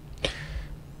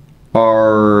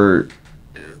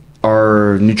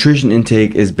nutrition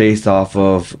intake is based off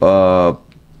of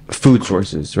food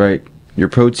sources, right? Your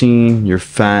protein, your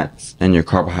fats, and your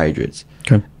carbohydrates.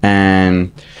 Okay.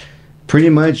 And pretty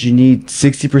much you need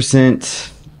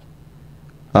 60%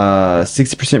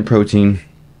 protein,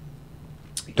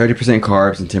 30%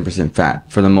 carbs, and 10%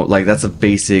 fat for the that's a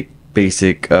basic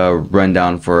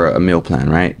rundown for a meal plan,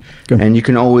 right? Okay. And you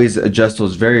can always adjust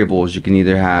those variables. You can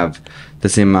either have the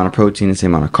same amount of protein, the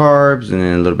same amount of carbs, and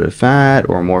then a little bit of fat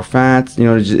or more fats.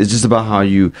 It's just about how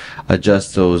you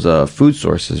adjust those food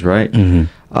sources, right? Mm-hmm.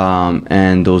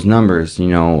 And those numbers,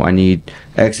 I need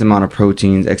X amount of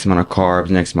proteins, X amount of carbs,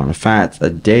 and X amount of fats a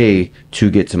day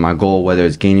to get to my goal, whether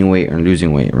it's gaining weight or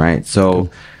losing weight, right? So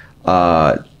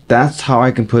that's how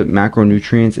I can put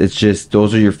macronutrients. It's just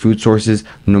those are your food sources.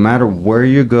 No matter where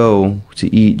you go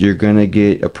to eat, you're going to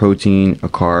get a protein, a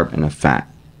carb, and a fat.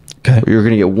 Okay. You're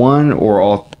going to get one or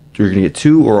all. You're going to get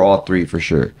two or all three for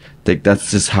sure.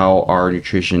 That's just how our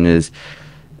nutrition is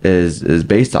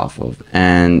based off of.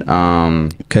 And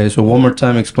okay, so one more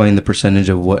time, explain the percentage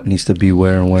of what needs to be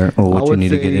where and where, or what you need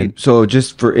to get in. So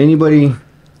just for anybody,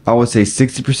 I would say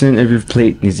 60% of your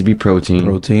plate needs to be protein.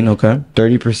 Protein, okay.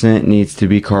 30% needs to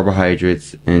be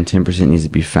carbohydrates, and 10% needs to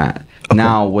be fat. Okay.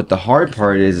 Now, what the hard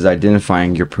part is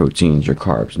identifying your proteins, your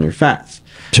carbs, and your fats.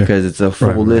 Sure. Because it's a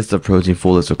full list of protein,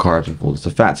 full list of carbs, and full list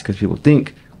of fats. Because people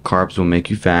think carbs will make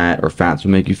you fat or fats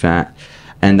will make you fat.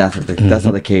 And that's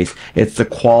not the case. It's the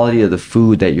quality of the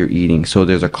food that you're eating. So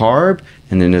there's a carb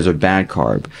and then there's a bad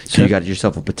carb. So you got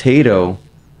yourself a potato,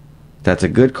 that's a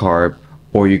good carb,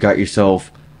 or you got yourself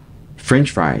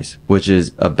French fries, which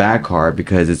is a bad carb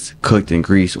because it's cooked in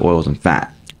grease, oils, and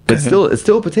fat. But it's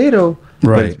still a potato,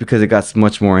 but it's because it got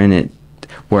much more in it.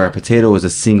 Where a potato is a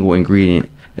single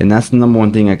ingredient. And that's the number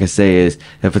one thing I can say is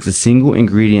if it's a single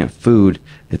ingredient food,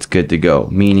 it's good to go.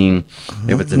 Meaning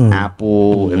if it's an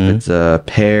apple, if it's a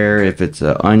pear, if it's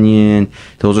an onion,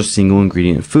 those are single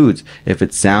ingredient foods. If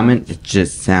it's salmon, it's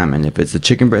just salmon. If it's a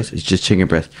chicken breast, it's just chicken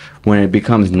breast. When it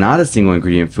becomes not a single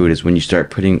ingredient food is when you start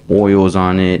putting oils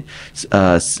on it,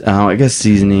 I guess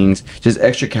seasonings, just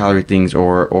extra calorie things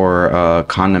or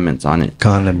condiments on it.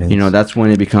 Condiments. That's when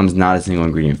it becomes not a single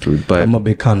ingredient food. But I'm a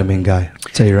big condiment guy.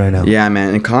 I'll tell you right now. Yeah,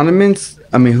 man. And condiments,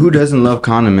 I mean, who doesn't love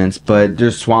condiments? But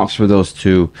there's swaps for those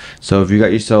too. So if you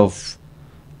got yourself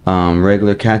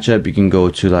regular ketchup, you can go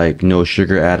to like no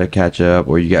sugar added ketchup,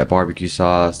 or you got barbecue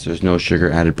sauce. There's no sugar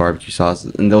added barbecue sauce,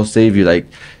 and they'll save you like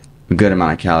a good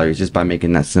amount of calories just by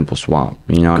making that simple swap.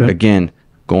 Again,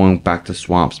 going back to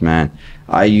swaps, man.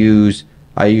 I use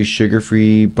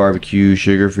sugar-free barbecue,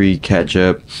 sugar-free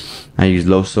ketchup. I use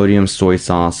low sodium soy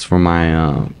sauce for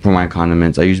my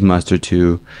condiments. I use mustard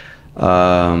too.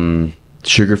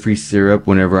 Sugar-free syrup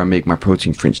whenever I make my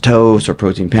protein French toast or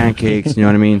protein pancakes. You know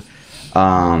what I mean?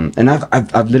 And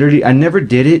I've literally, I never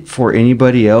did it for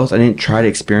anybody else. I didn't try to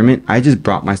experiment. I just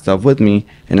brought my stuff with me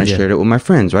and I shared it with my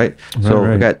friends, right? So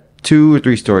I got 2 or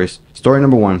 3 stories. Story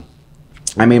number 1,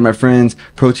 I made my friends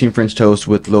protein French toast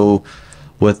with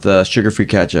sugar-free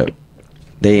ketchup.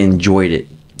 They enjoyed it.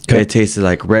 Okay. It tasted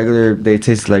like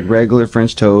regular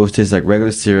French toast, tastes like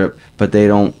regular syrup, but they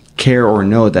don't care or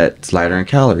know that it's lighter in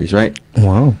calories, right?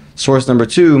 Wow. Story number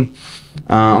 2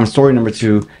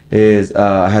 is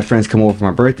I had friends come over for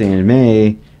my birthday in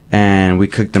May, and we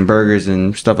cooked them burgers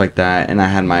and stuff like that, and I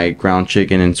had my ground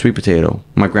chicken and sweet potato,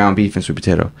 my ground beef and sweet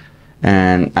potato,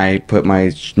 and I put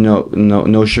my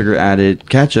no sugar added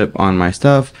ketchup on my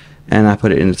stuff, and I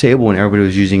put it in the table, and everybody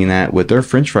was using that with their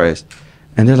French fries.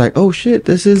 And they're like, "Oh shit,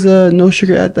 this is no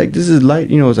sugar add, like this is light,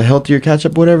 it's a healthier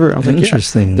ketchup, whatever." I was like,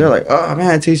 interesting. Yeah. They're like, "Oh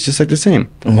man, it tastes just like the same."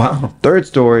 Wow. Third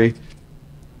story.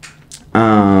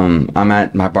 I'm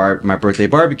at my birthday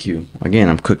barbecue. Again,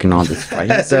 I'm cooking all this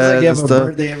fajitas. Like you have a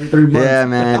birthday every 3 months. Yeah,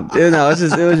 man. It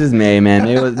was just May, man.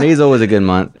 May's always a good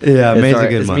month. Yeah, May's a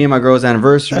good month. It's me and my girl's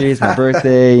anniversary. It's my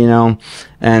birthday,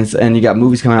 and you got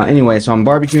movies coming out anyway. So I'm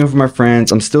barbecuing for my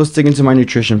friends. I'm still sticking to my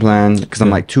nutrition plan because I'm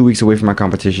like 2 weeks away from my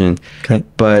competition. Okay.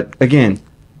 But again,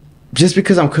 just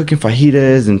because I'm cooking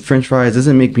fajitas and French fries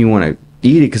doesn't make me want to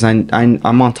eat it because I'm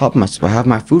on top of myself. I have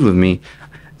my food with me,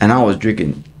 and I was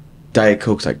drinking Diet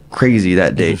Cokes like crazy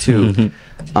that day too.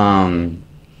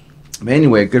 But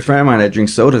anyway, a good friend of mine that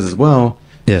drinks sodas as well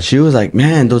Yeah. She was like,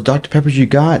 man, those Dr. Peppers you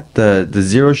got, the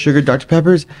zero sugar Dr.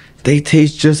 Peppers, they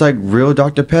taste just like real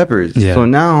Dr. Peppers. Yeah. So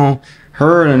now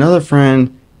her and another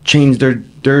friend changed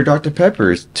their Dr.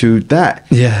 Peppers to that.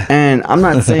 Yeah. And I'm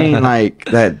not saying like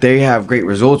that they have great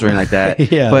results or anything like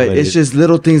that. Yeah, but it's just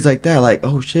little things like that. Like,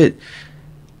 oh shit,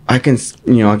 I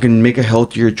can make a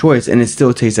healthier choice and it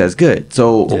still tastes as good.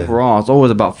 So overall, it's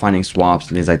always about finding swaps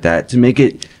and things like that to make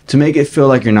it feel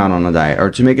like you're not on a diet,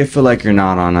 or to make it feel like you're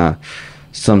not on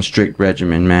some strict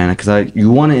regimen, man. Because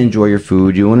you want to enjoy your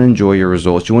food, you want to enjoy your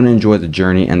results, you want to enjoy the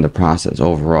journey and the process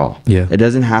overall. Yeah. It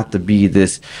doesn't have to be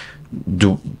this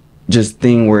just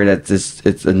thing where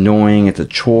it's annoying, it's a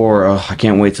chore. Oh, I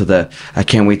can't wait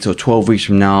till 12 weeks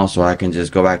from now so I can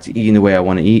just go back to eating the way I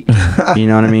want to eat. You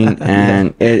know what I mean?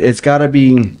 And it's gotta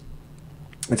be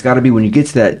when you get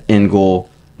to that end goal,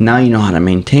 now you know how to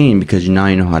maintain, because now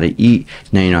you know how to eat,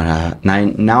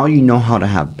 now you know how to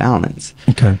have balance.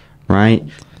 Okay. Right?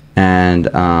 And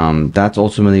that's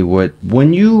ultimately what,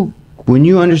 when you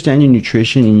understand your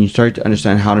nutrition and you start to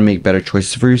understand how to make better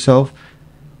choices for yourself,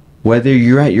 whether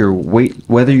you're at your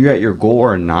goal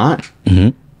or not,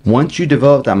 once you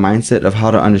develop that mindset of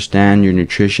how to understand your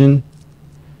nutrition,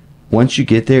 once you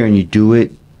get there and you do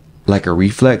it like a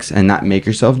reflex and not make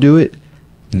yourself do it,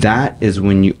 that is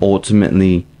when you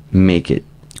ultimately make it.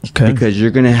 Okay. Because you're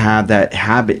going to have that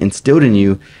habit instilled in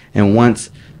you, and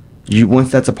once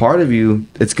that's a part of you,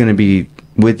 it's going to be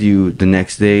with you the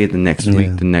next day, the next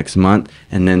week, the next month,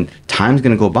 and then time's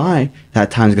going to go by. That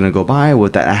time's going to go by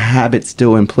with that habit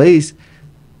still in place.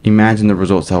 Imagine the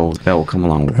results that will come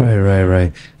along with it.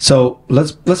 Right. So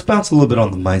let's bounce a little bit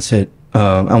on the mindset.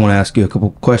 I want to ask you a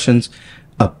couple questions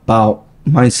about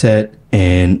mindset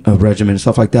and a regimen and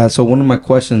stuff like that. So one of my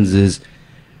questions is,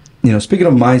 speaking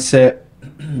of mindset,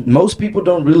 most people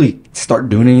don't really start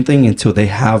doing anything until they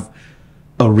have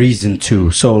a reason to.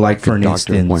 So like, for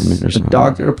instance, a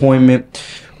doctor appointment,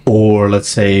 or let's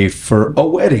say for a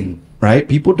wedding, right?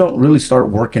 People don't really start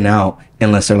working out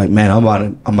unless they're like, man, I'm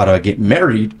about to get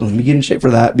married, let me get in shape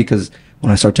for that, because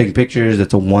when I start taking pictures,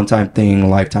 it's a one-time thing, a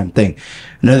lifetime thing.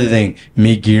 Another thing,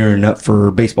 me gearing up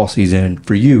for baseball season,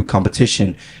 for you,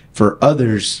 competition, for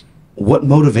others, what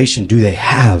motivation do they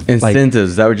have?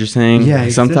 Incentives, is that what you're saying? Yeah,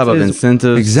 some type of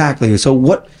incentive. Exactly. So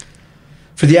what,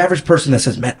 for the average person that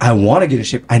says, man, I want to get in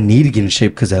shape, I need to get in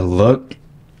shape because I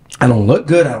don't look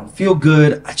good, I don't feel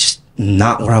good, I just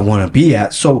not where I want to be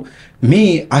at. So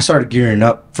I started gearing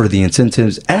up for the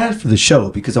incentives and for the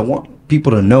show, because I want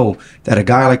people to know that a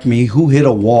guy like me who hit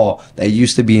a wall, that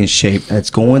used to be in shape, that's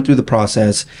going through the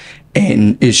process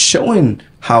and is showing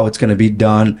how it's going to be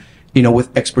done,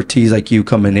 with expertise like you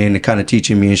coming in and kind of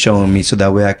teaching me and showing me, so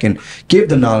that way I can give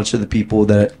the knowledge to the people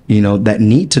that, that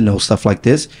need to know stuff like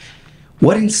this.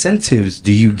 What incentives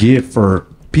do you give for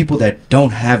people that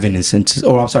don't have any incentives?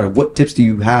 Or I'm sorry, what tips do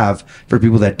you have for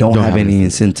people that don't have any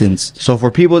incentives? So for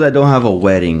people that don't have a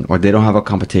wedding, or they don't have a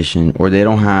competition, or they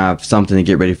don't have something to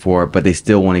get ready for, but they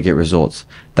still want to get results,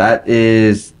 that's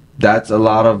a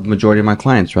lot of majority of my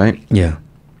clients, right? Yeah.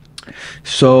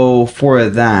 So for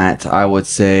that, I would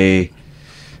say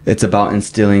it's about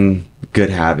instilling good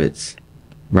habits,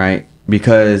 right?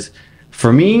 Because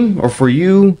for me or for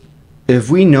you, if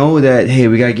we know that, hey,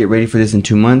 we got to get ready for this in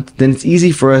 2 months, then it's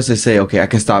easy for us to say, okay, I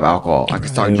can stop alcohol, I can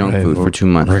stop junk food for 2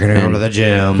 months. We're going to go to the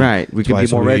gym. Right. We can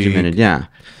be more regimented. Yeah.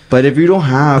 But if you don't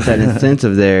have that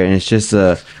incentive there, and it's just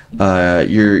you're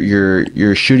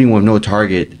shooting with no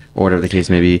target, or whatever the case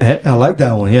may be. I like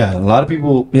that one. Yeah. A lot of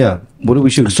people. Yeah. What do we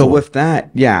shoot? So with that,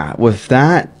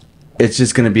 it's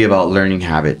just going to be about learning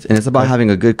habits, and it's about having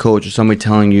a good coach or somebody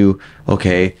telling you,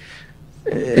 okay,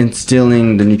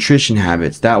 instilling the nutrition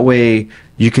habits. That way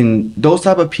you can, those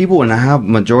type of people, and I have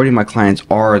majority of my clients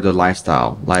are the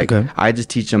lifestyle. Like, I just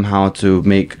teach them how to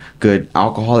make good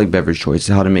alcoholic beverage choices,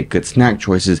 how to make good snack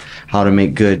choices, how to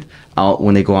make good out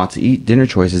when they go out to eat dinner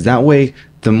choices. That way,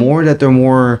 the more that they're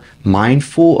more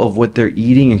mindful of what they're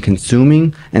eating and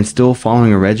consuming and still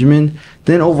following a regimen,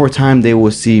 then over time they will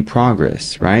see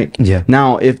progress, right? Yeah.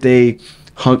 Now, if they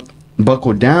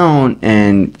buckled down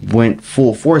and went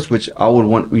full force, which I would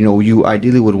want, you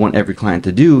ideally would want every client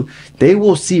to do, they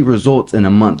will see results in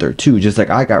a month or two, just like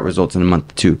I got results in a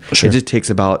month or two. Sure. It just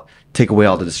take away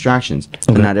all the distractions.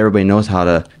 But not everybody knows how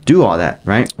to do all that,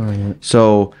 right?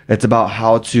 So it's about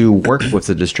how to work with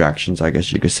the distractions, I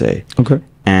guess you could say. Okay.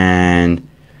 And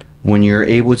when you're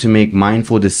able to make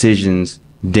mindful decisions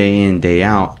day in, day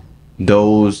out,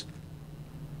 those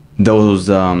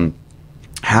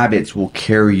habits will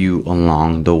carry you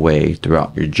along the way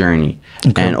throughout your journey.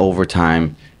 And over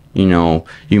time, you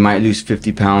might lose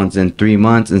 50 pounds in 3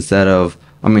 months and 6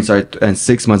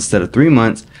 months instead of 3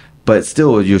 months, but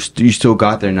still you still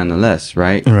got there nonetheless,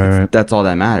 right? Right. That's all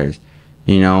that matters,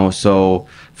 you know. So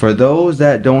for those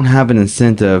that don't have an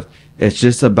incentive, it's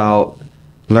just about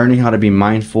learning how to be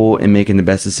mindful and making the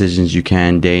best decisions you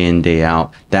can day in, day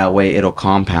out. That way it'll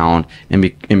compound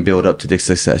and build up to the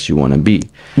success you want to be.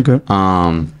 Okay.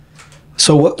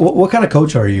 So what kind of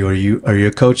coach are you? Are you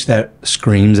a coach that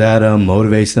screams at them,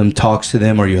 motivates them, talks to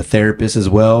them? Are you a therapist as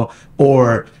well?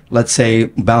 Or let's say,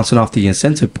 bouncing off the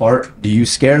incentive part, do you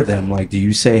scare them? Like, do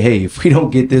you say, hey, if we don't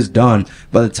get this done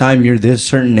by the time you're this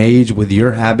certain age with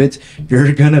your habits,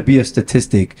 you're gonna be a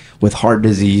statistic with heart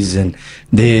disease and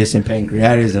this and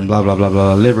pancreatitis and blah blah blah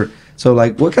blah liver? So,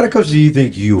 like, what kind of coach do you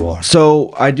think you are?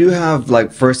 So I do have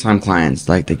like first time clients,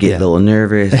 like they get a little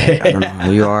nervous. Like, I don't know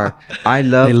who you are.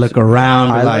 They look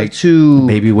around, I like to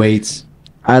baby weights.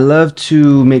 I love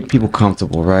to make people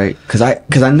comfortable, right? Because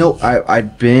I know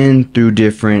I've been through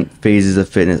different phases of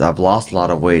fitness. I've lost a lot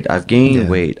of weight. I've gained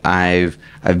weight. I've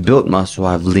built muscle.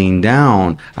 I've leaned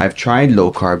down. I've tried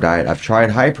low carb diet. I've tried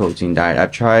high protein diet.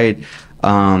 I've tried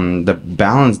the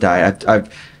balanced diet.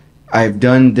 I've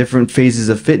done different phases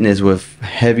of fitness with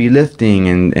heavy lifting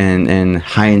and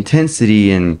high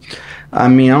intensity. And I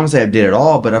mean, I don't say I did it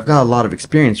all, but I've got a lot of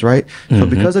experience, right? So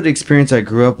because of the experience I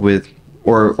grew up with,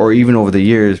 or even over the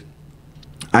years,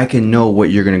 I can know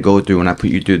what you're going to go through when I put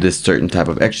you through this certain type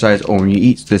of exercise or when you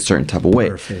eat this certain type of way.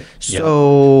 Perfect.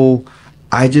 So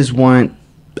I just want,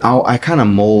 I kind of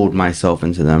mold myself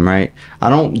into them, right?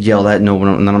 I don't yell at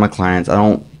none of my clients.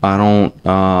 I'm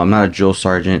not a drill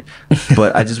sergeant,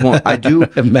 but I do.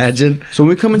 Imagine. So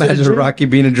when we come into the gym, Rocky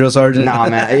being a drill sergeant. Nah,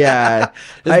 man. Yeah.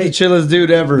 This is the chillest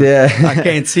dude ever. Yeah. I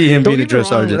can't see him being a drill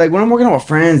sergeant. Like when I'm working out with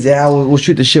friends, we'll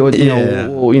shoot the shit with,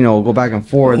 we'll go back and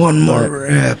forth. One more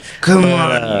rep. Come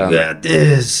on, you got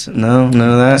this. No, none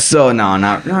of that. So no,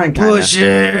 not push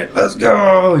it. Let's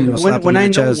go. You know, when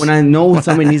I know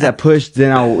somebody needs that push,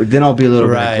 then I'll be a little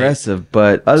bit aggressive.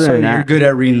 But other than that, you're good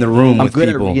at reading the room. I'm good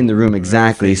at reading the room,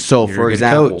 exactly. So You're for a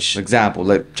good example,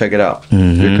 check it out.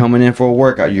 You're coming in for a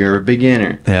workout. You're a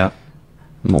beginner. Yeah.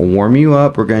 I'm gonna warm you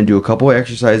up. We're gonna do a couple of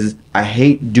exercises. I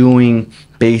hate doing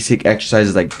basic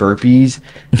exercises like burpees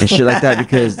and shit like that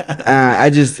because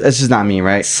that's just not me,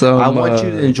 right? So I want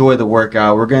you to enjoy the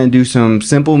workout. We're gonna do some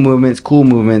simple movements, cool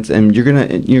movements, and you're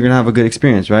gonna have a good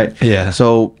experience, right? Yeah.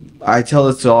 So I tell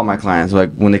this to all my clients,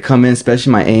 like when they come in,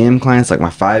 especially my AM clients, like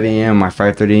my 5 a.m., my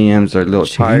 5:30 a.m.s are a little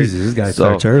tired. This guy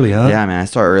starts early, huh? Yeah, man, I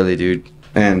start early, dude.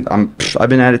 And I've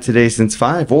been at it today since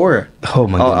 5 or oh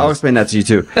my god. I'll explain that to you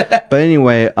too. But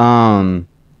anyway,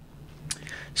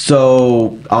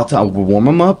 so we'll warm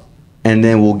them up and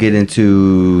then we'll get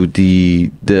into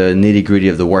the nitty gritty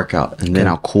of the workout and then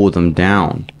I'll cool them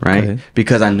down, right?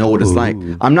 Because I know what it's like.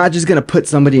 I'm not just gonna put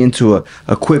somebody into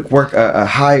a quick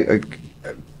a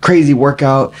crazy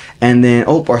workout and then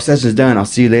our session's done, I'll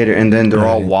see you later, and then they're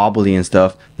all wobbly and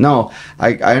stuff. No,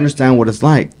 I understand what it's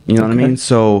like, you know what I mean?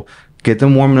 So get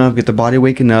them warming up, get the body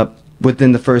waking up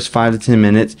within the first 5 to 10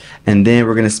 minutes, and then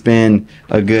we're gonna spend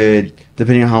a good,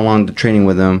 depending on how long the training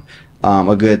with them,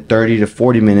 a good 30 to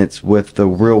 40 minutes with the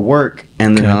real work,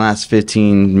 and then the last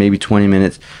 15, maybe 20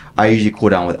 minutes, I usually cool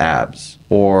down with abs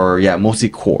or mostly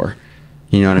core.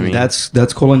 You know what I mean?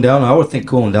 That's cooling down. I would think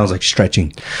cooling down is like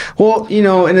stretching. Well,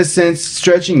 in a sense,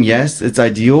 stretching, yes, it's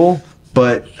ideal,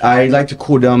 but I like to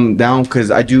cool them down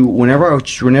because I do whenever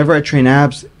I train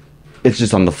abs. It's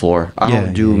just on the floor. I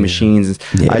don't do machines.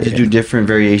 I just do different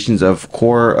variations of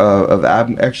core of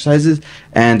ab exercises.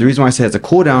 And the reason why I say it's a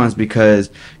cool down is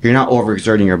because you're not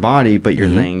overexerting your body, but you're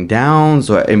laying down.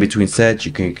 So in between sets,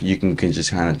 you can just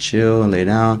kind of chill and lay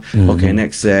down. Okay,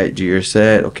 next set, do your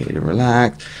set. Okay,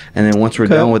 relax. And then once we're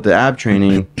done with the ab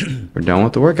training, we're done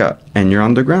with the workout, and you're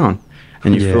on the ground.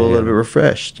 And you feel a little bit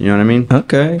refreshed. You know what I mean?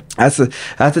 Okay. That's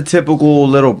a typical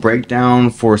little breakdown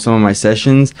for some of my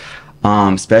sessions.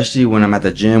 Especially when I'm at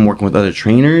the gym working with other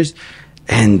trainers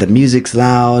and the music's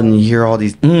loud and you hear all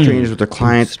these trainers with their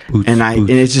clients and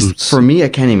it's just for me, I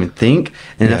can't even think.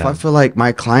 And if I feel like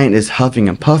my client is huffing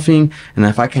and puffing and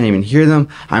if I can't even hear them,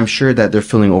 I'm sure that they're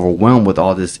feeling overwhelmed with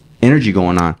all this energy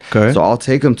going on. So I'll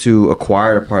take them to a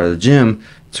quieter part of the gym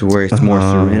to where it's more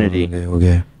serenity.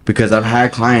 Because I've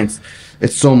had clients,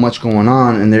 it's so much going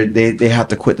on, and they have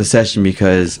to quit the session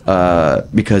because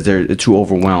they're too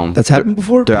overwhelmed. That's happened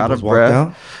before. They're out of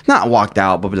breath. Not walked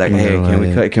out, but be like, hey, can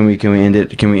we cut? Can we end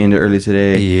it? Can we end it early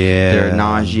today? Yeah. They're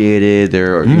nauseated.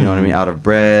 They're you know what I mean, out of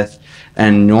breath.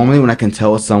 And normally when I can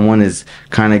tell someone is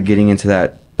kind of getting into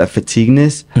that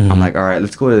fatigueness, I'm like, all right,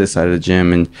 let's go to this side of the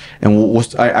gym, and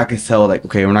I can tell like,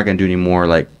 okay, we're not gonna do any more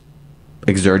like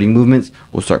exerting movements,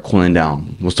 we'll start cooling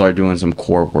down. We'll start doing some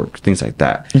core work, things like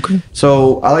that. Okay.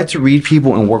 So I like to read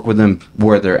people and work with them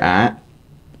where they're at,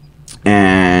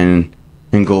 and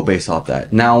go based off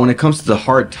that. Now, when it comes to the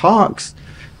hard talks,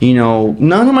 you know,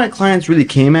 none of my clients really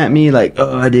came at me like,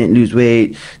 oh, I didn't lose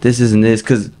weight, this isn't this.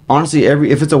 Because honestly,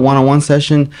 if it's a one-on-one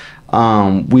session,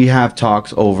 we have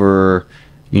talks over,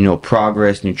 you know,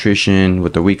 progress, nutrition,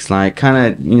 what the week's like, kind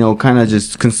of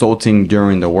just consulting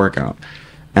during the workout.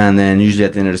 And then usually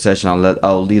at the end of the session,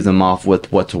 I'll leave them off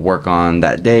with what to work on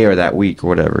that day or that week or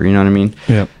whatever. You know what I mean?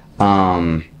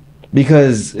 Yeah.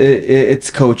 Because it's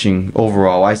coaching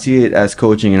overall. I see it as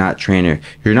coaching and not trainer.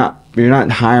 You're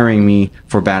not hiring me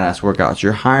for badass workouts.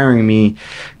 You're hiring me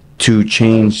to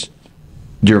change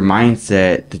your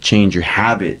mindset, to change your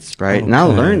habits, right? Okay. And I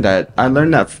learned that.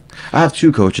 I have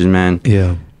two coaches, man.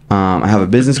 Yeah. I have a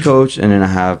business coach, and then I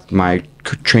have my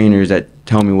trainers that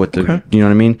tell me what to, you know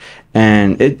what I mean?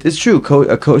 And it's true.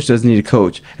 A coach does need a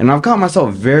coach. And I've got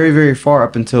myself very, very far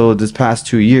up until this past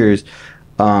 2 years.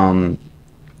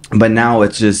 But now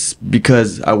it's just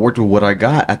because I worked with what I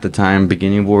got at the time,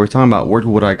 beginning of what we're talking about, worked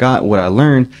with what I got, what I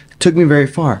learned, took me very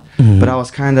far. Mm-hmm. But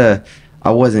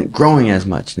I wasn't growing as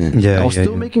much then. Yeah, I was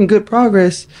still making good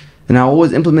progress, and I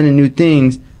was implementing new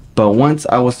things. But once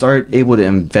I was able to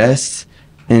invest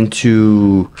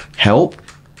into help,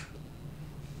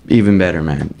 even better,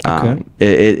 man. Okay.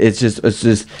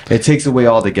 It takes away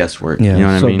all the guesswork. Yeah. You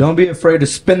know what I mean? So don't be afraid to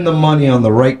spend the money on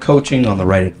the right coaching, on the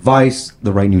right advice,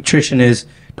 the right nutritionist.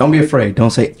 Don't be afraid.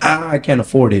 Don't say, I can't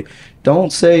afford it.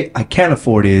 Don't say, I can't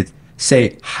afford it.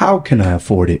 Say, how can I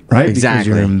afford it? Right?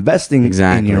 Exactly. Because you're investing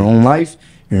in your own life.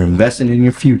 You're investing in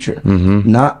your future.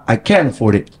 Mm-hmm. Not, I can't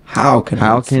afford it. How can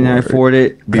I afford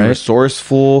it? Be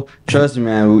resourceful. Trust me,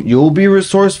 man. You'll be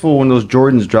resourceful when those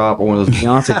Jordans drop or when those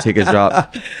Beyonce tickets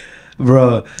drop.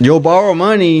 Bro. You'll borrow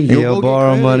money. You'll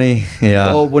borrow money. Yeah.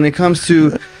 So when it comes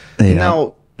to...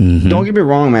 Now, don't get me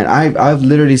wrong, man. I've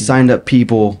literally signed up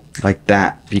people like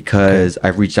that because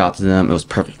I've reached out to them. It was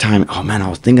perfect time. Oh, man, I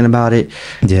was thinking about it.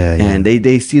 Yeah. And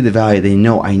they see the value. They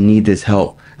know I need this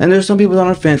help. And there's some people on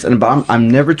the fence, but I'm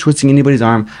never twisting anybody's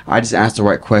arm. I just ask the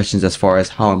right questions as far as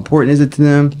how important is it to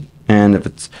them. And if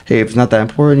it's not that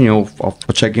important, you know, I'll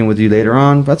check in with you later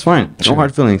on. That's fine. Sure. No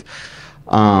hard feelings.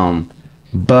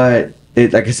 But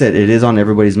like I said, it is on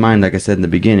everybody's mind. Like I said in the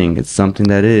beginning, it's something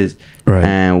that is.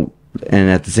 Right. And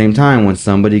at the same time, when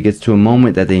somebody gets to a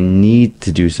moment that they need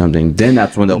to do something, then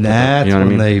that's when they'll. You know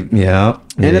what I mean?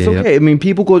 And it's okay. I mean,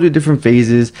 people go through different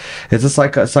phases. It's a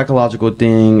psychological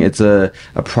thing. It's a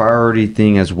priority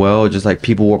thing as well. Just like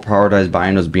people will prioritize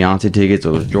buying those Beyonce tickets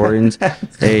or those Jordans.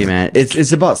 Hey, man,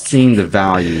 it's about seeing the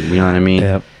value. You know what I mean?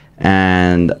 Yep.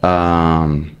 And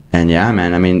yeah,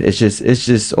 man. I mean, it's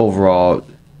just overall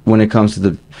when it comes to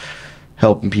the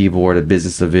helping people or the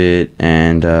business of it,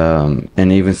 and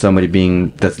even somebody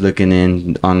that's looking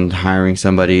in on hiring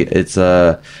somebody, it's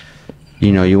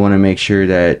you know, you want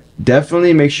to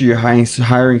definitely make sure you're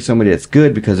hiring somebody that's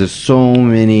good, because there's so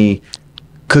many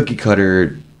cookie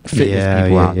cutter fitness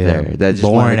people out there that just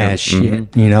boring ass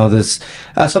shit. You know, this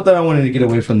something I wanted to get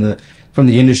away from the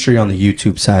industry on the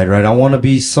YouTube side, right? I want to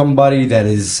be somebody that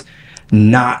is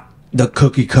not the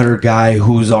cookie cutter guy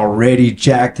who's already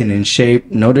jacked and in shape.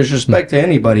 No disrespect to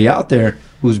anybody out there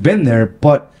who's been there,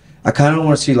 but I kind of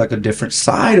want to see like a different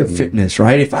side of fitness,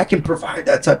 right? If I can provide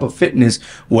that type of fitness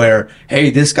where, hey,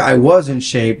 this guy was in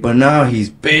shape, but now he's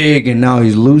big and now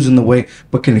he's losing the weight,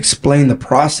 but can explain the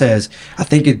process, I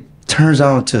think it turns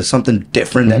out into something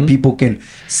different that people can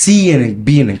see and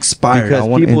be inspired. Because I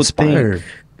want to inspire.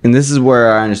 And this is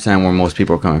where I understand where most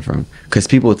people are coming from. Because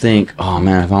people think, oh,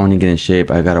 man, if I want to get in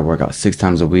shape, I got to work out 6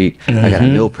 times a week. I got to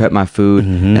meal prep my food.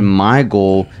 And my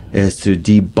goal is to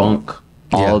debunk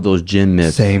all of those gym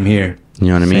myths. Same here. You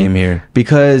know what I mean? Same here.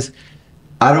 Because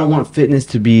I don't want fitness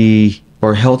to be,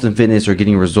 or health and fitness or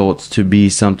getting results to be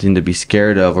something to be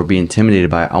scared of or be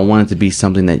intimidated by. I want it to be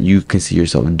something that you can see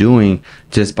yourself doing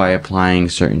just by applying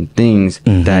certain things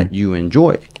that you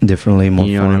enjoy. Differently, more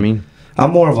fun. You know what I mean?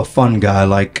 I'm more of a fun guy.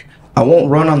 Like, I won't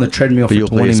run on the treadmill for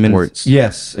 20 minutes.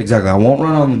 Yes, exactly. I won't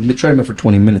run on the treadmill for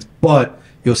 20 minutes, but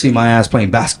you'll see my ass playing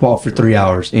basketball for 3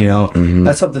 hours. You know,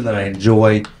 that's something that I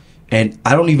enjoy. And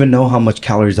I don't even know how much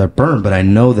calories I burn, but I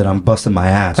know that I'm busting my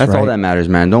ass. That's all that matters,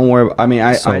 man. Don't worry. I mean,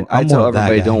 I tell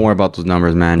everybody, don't worry about those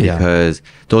numbers, man, because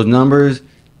those numbers,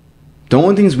 the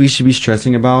only things we should be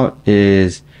stressing about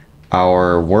is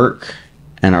our work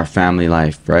and our family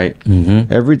life, right?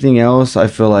 Everything else, I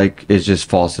feel like, is just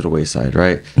falls to the wayside,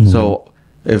 right? So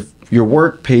if your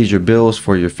work pays your bills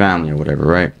for your family or whatever,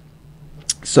 right?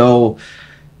 So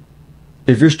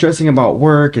if you're stressing about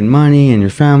work and money and your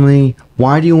family,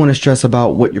 why do you want to stress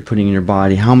about what you're putting in your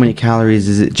body? How many calories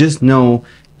is it? Just know,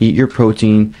 eat your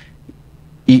protein,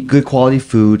 eat good quality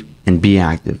food, and be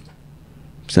active.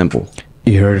 Simple.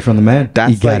 You heard it from the man.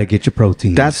 That's you got to like- get your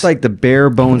protein. That's like the bare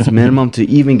bones minimum to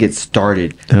even get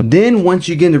started. Yep. Then once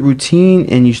you get in the routine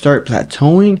and you start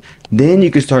plateauing, then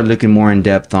you can start looking more in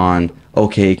depth on,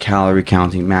 okay, calorie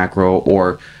counting, macro,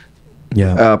 or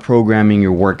programming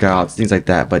your workouts, things like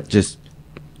that. But just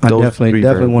I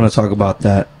definitely want to talk about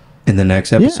that in the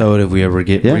next episode if we ever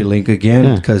get relink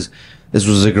again, because this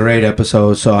was a great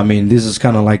episode. So I mean, this is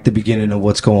kind of like the beginning of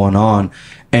what's going on.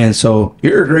 And so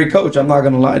you're a great coach. I'm not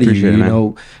gonna lie to you. You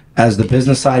know, as the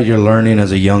business side, you're learning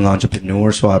as a young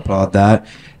entrepreneur. So I applaud that.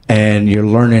 And you're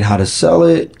learning how to sell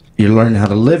it. You're learning how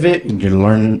to live it, and you're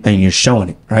learning and you're showing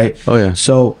it, right? Oh yeah.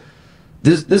 So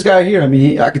this guy here, I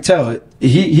mean, I could tell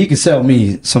he could sell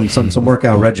me some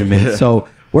workout regimen. So.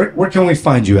 Where can we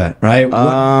find you at, right?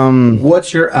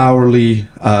 What's your hourly?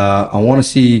 I want to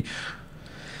see,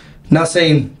 not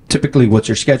saying typically what's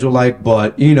your schedule like,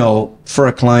 but, you know, for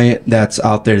a client that's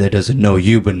out there that doesn't know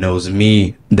you but knows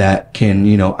me, that can,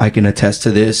 you know, I can attest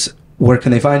to this. Where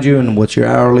can they find you, and what's your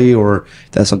hourly, or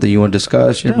if that's something you want to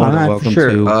discuss? You're more than welcome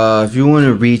to. If you want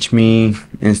to reach me,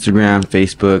 Instagram,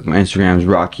 Facebook, my Instagram is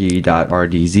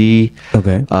rocky.rdz.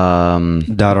 Okay.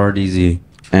 .rdz.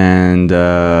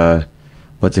 And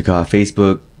what's it called?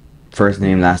 Facebook, first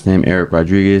name, last name, Eric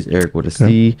Rodriguez, Eric with a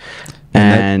C.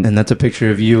 And that's a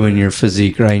picture of you and your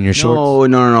physique, right? In your shorts.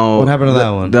 No. What happened to that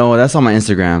one? No, that's on my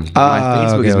Instagram. My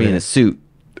Facebook is me in a suit.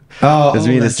 It's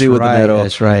me in a suit with the medal.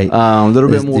 That's right. A little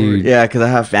bit more, because I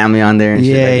have family on there and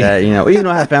shit like that. You know, even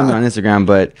though I have family on Instagram,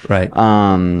 but right.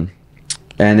 And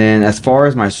then as far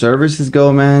as my services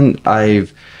go, man, I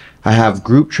have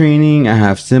group training, I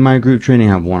have semi-group training,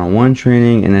 I have one-on-one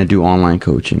training, and I do online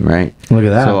coaching, right? Look at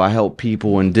that. So I help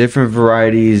people in different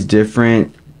varieties,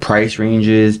 different price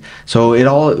ranges. So it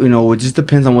all, you know, it just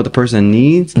depends on what the person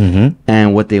needs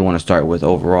and what they want to start with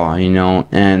overall, you know?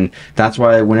 And that's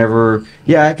why whenever,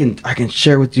 I can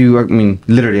share with you, I mean,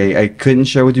 literally, I couldn't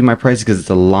share with you my prices because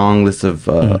it's a long list of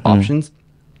options.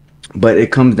 But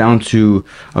it comes down to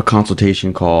a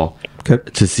consultation call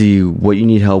to see what you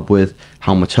need help with,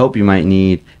 how much help you might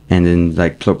need, and then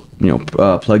like plug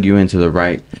you into the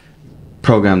right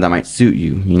program that might suit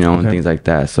you, you know, and things like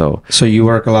that. So you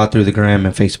work a lot through the gram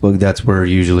and Facebook. That's where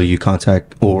usually you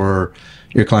contact or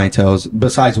your clientele's,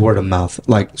 besides word of mouth,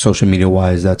 like social media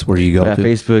wise. That's where you go to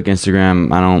Facebook,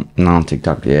 Instagram. I don't on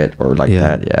TikTok yet or like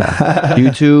that. Yeah,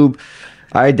 YouTube.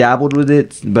 I dabbled with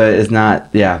it, but it's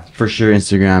not, for sure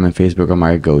Instagram and Facebook are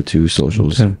my go-to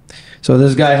socials. Okay. So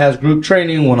this guy has group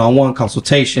training, one-on-one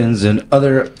consultations, and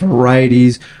other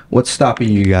varieties. What's stopping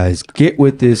you guys? Get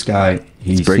with this guy.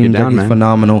 He seems like he's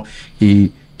phenomenal.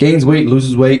 He gains weight,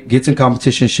 loses weight, gets in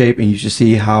competition shape, and you should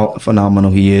see how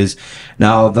phenomenal he is.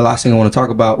 Now, the last thing I want to talk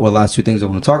about, last two things I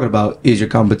want to talk about is your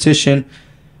competition.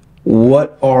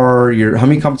 How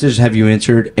many competitions have you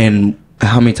entered, and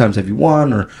how many times have you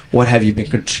won, or what have you been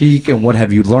critiqued, and what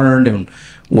have you learned, and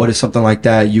what is something like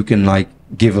that you can like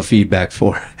give a feedback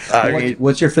for?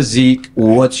 What's your physique?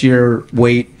 What's your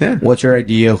weight? What's your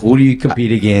idea? Who do you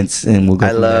compete against? And we'll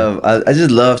go. I just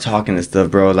love talking this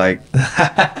stuff, bro. Like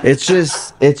it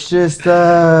just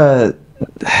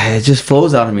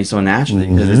flows out of me so naturally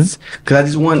because I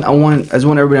just want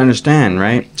everybody to understand,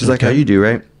 right? Just like how you do,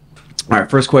 right? All right.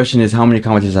 First question is, how many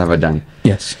competitions have I done?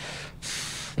 Yes.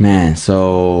 Man,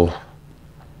 so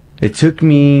it took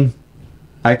me.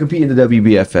 I compete in the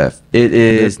WBFF. It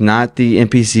is not the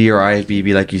NPC or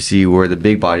IFBB like you see where the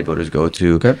big bodybuilders go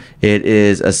to. Okay. It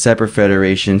is a separate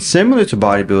federation similar to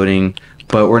bodybuilding,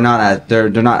 but they're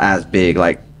not as big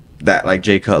like that, like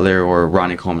Jay Cutler or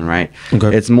Ronnie Coleman, right?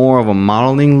 Okay. It's more of a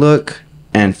modeling look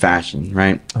and fashion,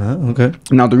 right? Okay.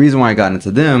 Now the reason why I got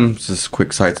into them, just a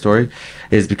quick side story,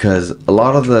 is because a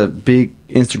lot of the big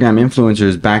Instagram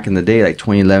influencers back in the day, like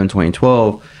 2011,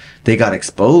 2012, they got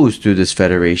exposed through this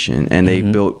federation and they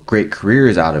built great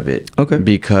careers out of it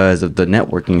because of the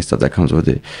networking stuff that comes with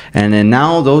it. And then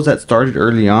now those that started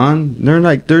early on,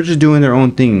 they're just doing their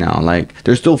own thing now. Like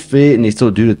they're still fit and they still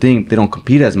do the thing. They don't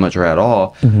compete as much or at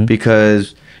all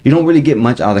because you don't really get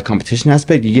much out of the competition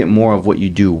aspect. You get more of what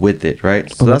you do with it,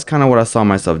 right? So that's kind of what I saw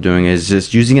myself doing, is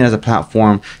just using it as a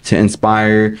platform to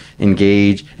inspire,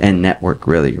 engage, and network,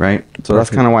 really, right? So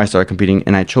that's kind of why I started competing,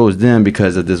 and I chose them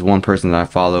because of this one person that I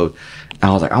followed.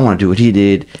 I was like, I want to do what he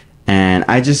did, and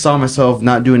I just saw myself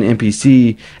not doing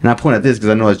NPC, and I point at this because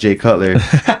I know it's Jay Cutler,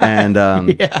 and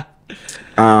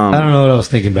I don't know what I was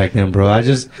thinking back then, bro. I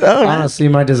just honestly,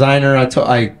 my designer,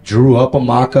 I drew up a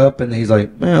mock-up, and he's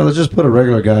like, "Man, let's just put a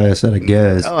regular guy." I said, "I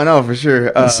guess." Oh no, for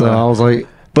sure. So I was like,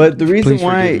 but the reason please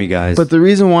why, forgive me, guys. But the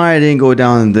reason why I didn't go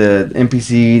down the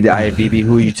NPC, the IFBB,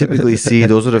 who you typically see,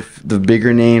 those are the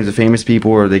bigger names, the famous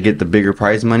people, or they get the bigger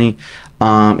prize money,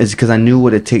 is because I knew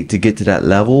what it take to get to that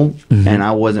level, and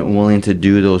I wasn't willing to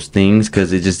do those things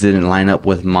because it just didn't line up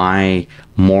with my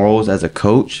morals as a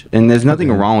coach. And there's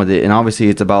nothing wrong with it. And obviously,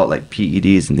 it's about like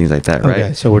PEDs and things like that, right?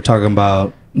 Okay, so we're talking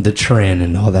about the trend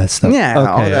and all that stuff. Yeah,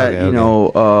 all that, you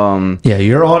know. Yeah,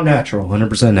 you're all natural,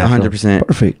 100% natural. 100%.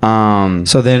 Perfect.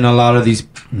 So then a lot of these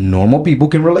normal people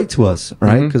can relate to us,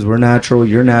 right? Because we're natural,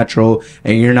 you're natural,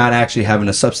 and you're not actually having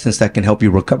a substance that can help you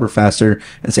recover faster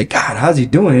and say, God, how's he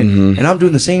doing it? And I'm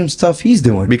doing the same stuff he's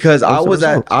doing. Because I was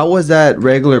that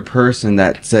regular person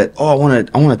that said, oh, I want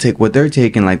to take what they're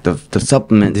taking, like the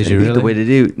supplements. Did you and eat really? the way they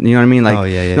do. You know what I mean? Like, Oh,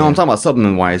 yeah, I'm talking about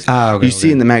supplement wise. Okay, you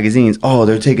see in the magazines, oh,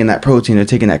 they're taking that protein, they're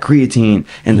taking that creatine,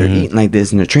 and they're eating like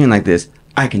this, and they're training like this.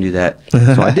 I can do that.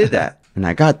 So I did that, and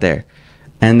I got there.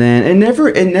 And then it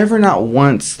never not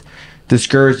once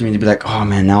discouraged me to be like, oh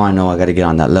man, now I know I got to get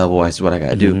on that level. That's what I got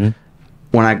to do.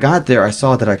 When I got there, I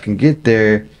saw that I can get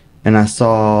there, and I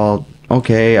saw,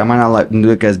 okay, I might not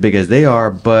look as big as they are,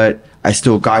 but I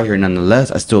still got here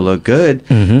nonetheless. I still look good.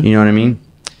 You know what I mean?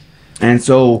 And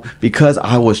so because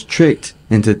I was tricked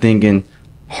into thinking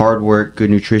hard work,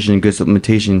 good nutrition, good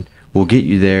supplementation will get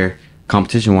you there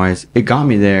competition wise, it got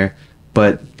me there.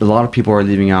 But a lot of people are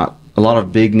leaving out, a lot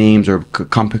of big names or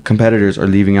competitors are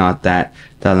leaving out that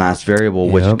last variable,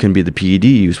 which can be the PED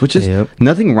use, which is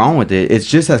nothing wrong with it. It's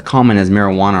just as common as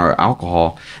marijuana or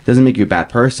alcohol. It doesn't make you a bad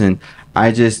person.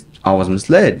 I was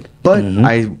misled. But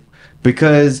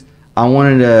because I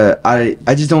wanted to,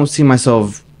 I just don't see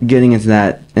myself getting into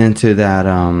that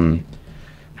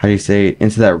how do you say it,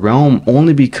 into that realm,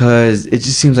 only because it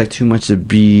just seems like too much to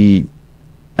be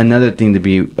another thing to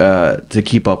be to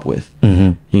keep up with.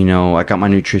 You know, I got my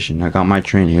nutrition, I got my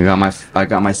training, I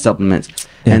got my supplements,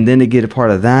 and then to get a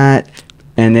part of that,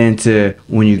 and then to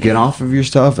when you get off of your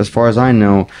stuff, as far as I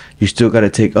know, you still got to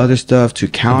take other stuff to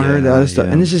counter the other stuff,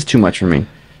 and it's just too much for me.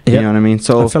 You know what I mean?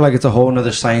 So I feel like it's a whole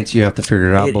other science you have to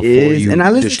figure it out before you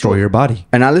destroy your body.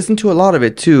 And I listen to a lot of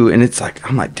it too, and it's like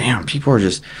I'm like, damn, people are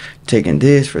just taking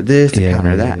this for this to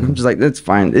counter that, and I'm just like, that's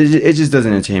fine. It just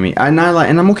doesn't entertain me. And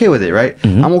I'm okay with it, right?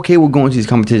 I'm okay with going to these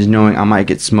competitions knowing I might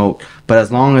get smoked, but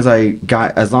as long as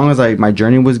my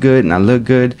journey was good and I look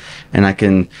good and I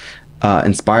can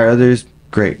inspire others,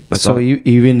 great. So you,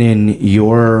 even in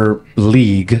your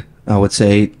league, I would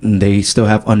say they still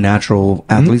have unnatural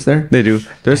athletes there. They do.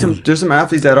 There's some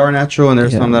athletes that are natural, and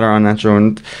there's some that are unnatural.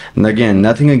 And again,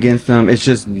 nothing against them. It's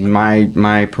just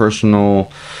my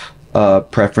personal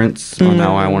preference on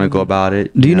how I want to go about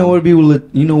it. Do you know what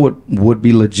would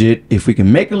be legit if we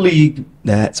can make a league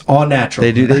that's all natural?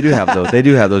 They do have those. They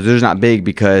do have those. They're just not big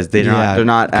because they're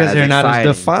not as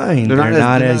defined. They're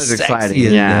not as exciting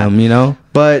as them, you know.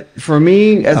 But for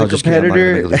me, as a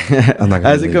competitor,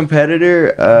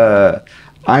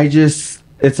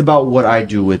 it's about what I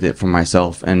do with it for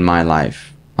myself and my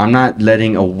life. I'm not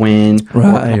letting a win or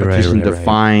competition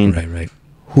define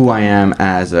who I am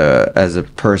as a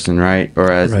person, right?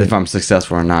 Or as if I'm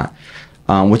successful or not.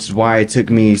 Which is why it took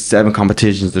me 7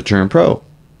 competitions to turn pro.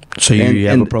 So you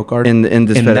have a pro card in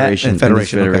this federation,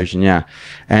 okay. Yeah.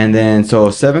 And then so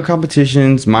 7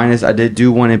 competitions minus I did do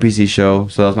 1 NPC show,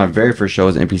 so that was my very first show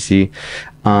as NPC.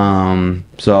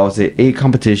 So I would say 8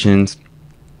 competitions,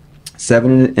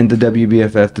 7 in the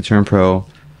WBFF to turn pro,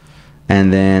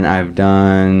 and then I've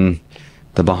done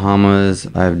the Bahamas,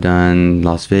 I've done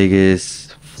Las Vegas,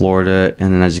 Florida,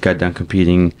 and then I just got done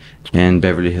competing in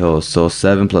Beverly Hills. So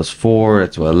 7 plus 4,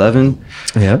 that's what, 11.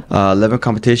 11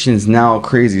 competitions. Now,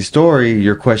 crazy story.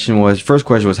 Your first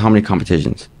question was how many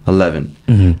competitions? 11.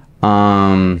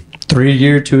 3 a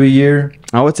year, 2 a year.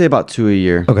 I would say about 2 a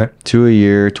year. Okay. 2 a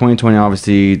year. 2020,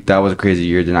 obviously, that was a crazy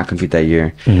year. Did not compete that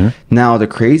year. Now, the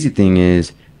crazy thing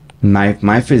is,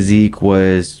 my physique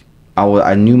was,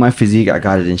 I knew my physique. I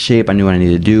got it in shape. I knew what I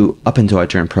needed to do up until I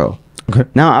turned pro. Okay.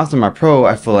 Now after my pro,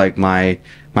 I feel like my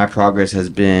progress has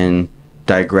been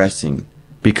digressing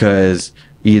because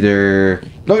either,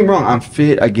 don't get me wrong, I'm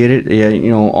fit, I get it, yeah, you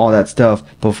know, all that stuff.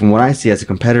 But from what I see as a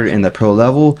competitor in the pro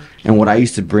level and what I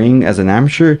used to bring as an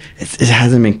amateur, it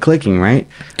hasn't been clicking, right?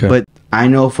 Okay. But I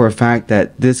know for a fact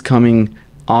that this coming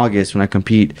August when I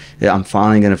compete, I'm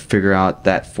finally going to figure out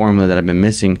that formula that I've been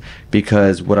missing,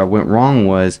 because what I went wrong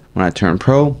was when I turned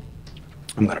pro,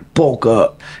 I'm gonna bulk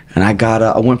up, and I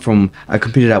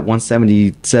competed at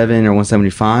 177 or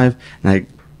 175, and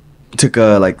took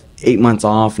like 8 months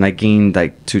off, and I gained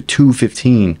like to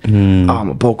 215. I'm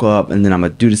gonna bulk up, and then I'm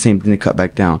gonna do the same thing to cut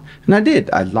back down. And I did.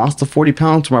 I lost the 40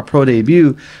 pounds for my pro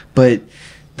debut, but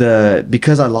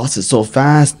because I lost it so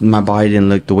fast, my body didn't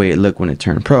look the way it looked when it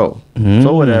turned pro.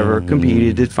 So whatever,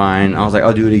 competed, did fine. I was like,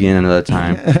 I'll do it again another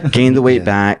time. Gained the weight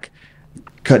back,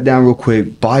 cut down real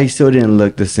quick. Body still didn't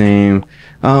look the same.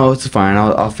 Oh, it's fine.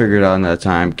 I'll figure it out another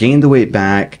time. Gained the weight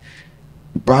back,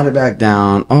 brought it back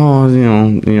down. Oh,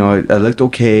 I looked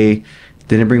okay.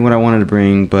 Didn't bring what I wanted to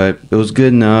bring, but it was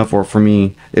good enough, or for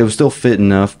me, it was still fit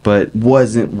enough, but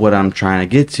wasn't what I'm trying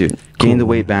to get to. Gained the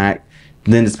weight back.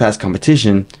 Then this past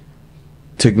competition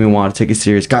took me a while to take it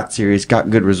serious, got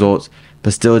good results,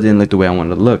 but still didn't look the way I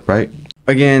wanted to look, right?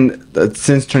 Again,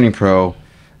 since turning pro,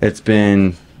 it's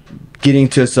been getting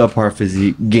to a subpar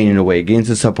physique, gaining the weight, getting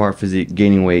to a subpar physique,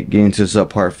 gaining weight, getting to a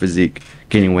subpar physique,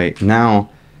 gaining weight.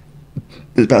 Now,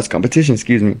 this past competition,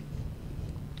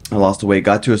 I lost the weight,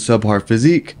 got to a subpar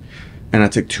physique, and I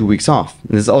took 2 weeks off.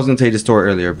 I was going to tell you the story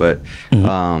earlier, but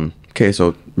okay,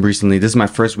 so recently, this is my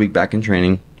first week back in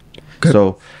training. Good.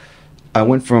 So I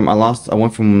went from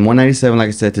 197, like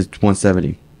I said, to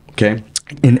 170. Okay.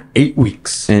 In 8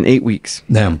 weeks.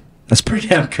 Damn. That's pretty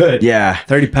damn good. Yeah.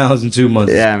 30 pounds in 2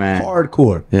 months. Yeah, man.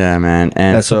 Hardcore. Yeah, man.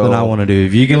 And that's something I want to do.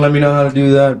 If you can let me know how to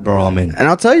do that, bro, I'm in. And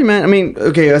I'll tell you, man, I mean,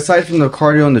 okay, aside from the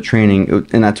cardio and the training,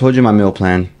 and I told you my meal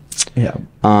plan. Yeah.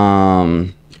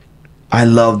 I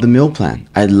loved the meal plan.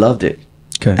 I loved it.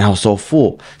 Okay. And I was so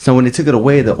full. So when they took it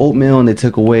away, the oatmeal, and they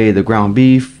took away the ground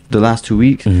beef, the last 2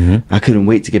 weeks, I couldn't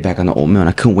wait to get back on the oatmeal, and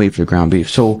I couldn't wait for the ground beef.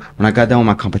 So when I got done with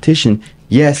my competition,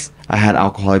 yes, I had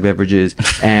alcoholic beverages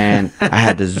and I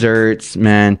had desserts,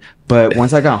 man. But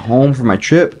once I got home from my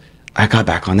trip, I got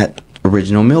back on that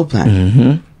original meal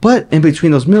plan. But in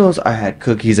between those meals, I had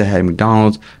cookies, I had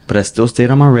McDonald's, but I still stayed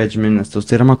on my regimen, I still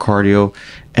stayed on my cardio,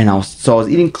 and I was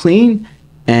eating clean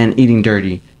and eating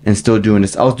dirty and still doing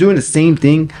this. I was doing the same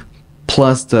thing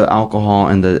plus the alcohol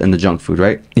and the junk food,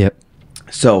 right? Yep.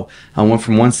 So I went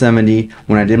from 170.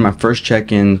 When I did my first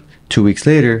check-in 2 weeks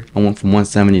later, I went from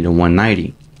 170 to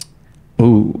 190.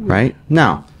 Ooh. Right?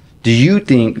 Now, do you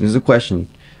think, this is a question,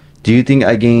 do you think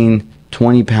I gained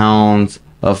 20 pounds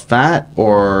of fat,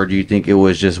 or do you think it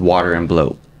was just water and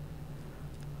bloat?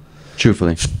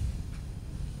 Truthfully.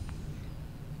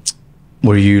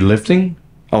 Were you lifting?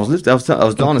 I was lifting. I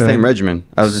was doing the same regimen.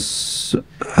 I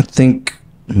think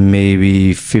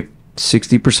maybe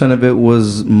 60% of it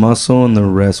was muscle and the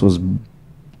rest was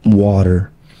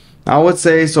water. I would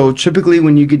say so. Typically,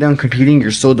 when you get done competing,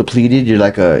 you're so depleted. You're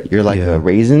like a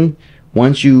raisin.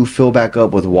 Once you fill back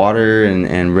up with water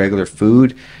and regular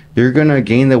food, you're gonna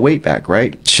gain the weight back,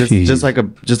 right? Just like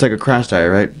a crash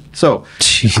diet, right? So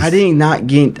I did not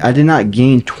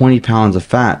gain 20 pounds of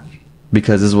fat,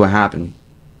 because this is what happened.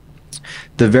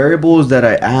 The variables that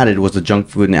I added was the junk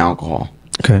food and the alcohol.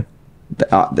 Okay.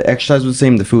 The exercise was the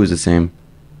same, the food was the same.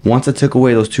 Once I took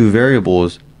away those two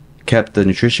variables, kept the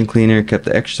nutrition cleaner, kept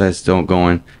the exercise still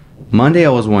going, Monday I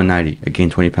was 190. I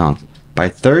gained 20 pounds. By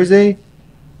Thursday,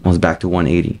 I was back to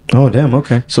 180. Oh, damn.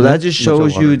 Okay. So that just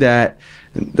shows you that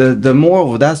the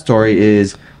moral of that story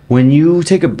is, when you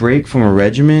take a break from a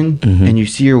regimen and you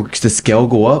see the scale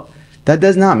go up, that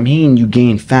does not mean you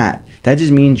gain fat. That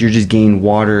just means you're just gaining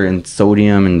water and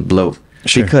sodium and bloat.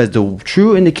 Sure. Because the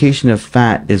true indication of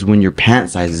fat is when your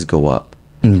pant sizes go up.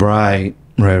 Right.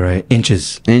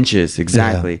 Inches,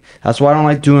 exactly. Yeah. That's why I don't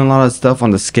like doing a lot of stuff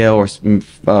on the scale or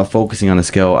focusing on the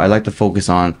scale. I like to focus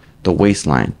on the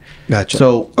waistline. Gotcha.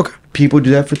 So people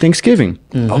do that for Thanksgiving.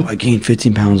 Oh, I gained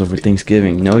 15 pounds over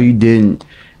Thanksgiving. No, you didn't.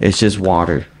 It's just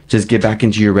water. Just get back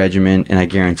into your regimen, and I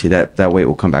guarantee that weight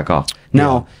will come back off.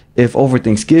 Now, if over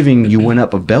Thanksgiving you went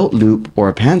up a belt loop or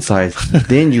a pant size,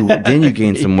 then you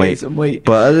gain some weight.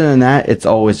 But other than that, it's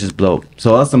always just bloat.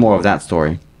 So that's the moral of that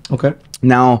story. Okay.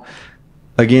 Now,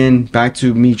 again, back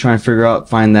to me trying to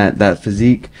find that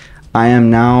physique. I am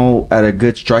now at a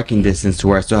good striking distance to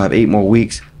where I still have 8 more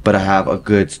weeks, but I have a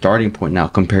good starting point now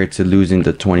compared to losing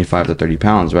the 25 to 30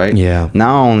 pounds, right? Yeah.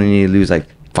 Now I only need to lose like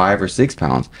 5 or 6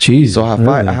 pounds. Jeez. So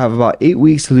I have about 8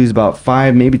 weeks to lose about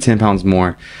 5, maybe 10 pounds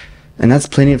more. And that's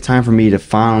plenty of time for me to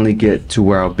finally get to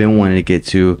where I've been wanting to get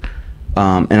to.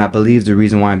 And I believe the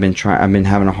reason why I've been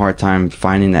having a hard time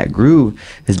finding that groove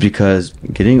is because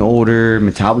getting older,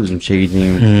 metabolism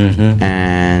changing,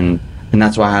 and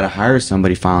that's why I had to hire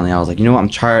somebody finally. I was like, you know what, I'm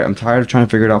tired of trying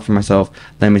to figure it out for myself.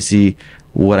 Let me see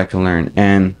what I can learn.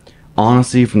 And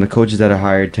honestly, from the coaches that I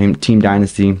hired, Team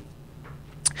Dynasty,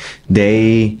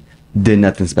 they did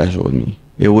nothing special with me.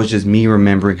 It was just me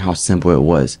remembering how simple it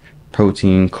was.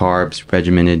 Protein, carbs,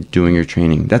 regimented, doing your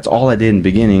training. That's all I did in the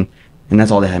beginning, and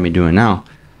that's all they had me doing now.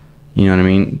 You know what I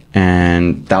mean?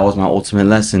 And that was my ultimate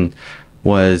lesson,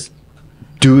 was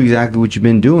do exactly what you've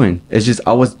been doing. It's just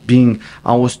I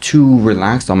was too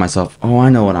relaxed on myself. Oh, I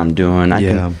know what I'm doing.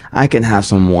 I can have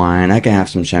some wine. I can have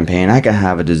some champagne. I can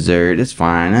have a dessert. It's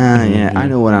fine. Yeah, I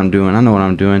know what I'm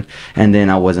doing. And then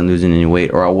I wasn't losing any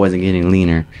weight, or I wasn't getting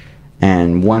leaner.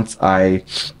 And once I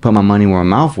put my money where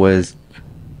my mouth was,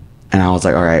 and I was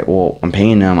like, all right, well, I'm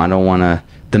paying them. I don't want to.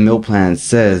 The meal plan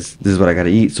says this is what I got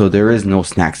to eat, so there is no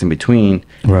snacks in between.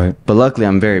 Right. But luckily,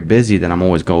 I'm very busy. That I'm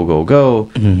always go.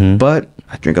 But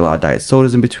I drink a lot of diet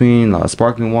sodas in between, a lot of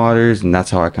sparkling waters, and that's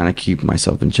how I kind of keep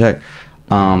myself in check.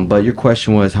 But your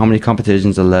question was how many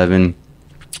competitions? 11.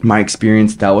 My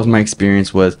experience,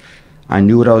 was I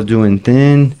knew what I was doing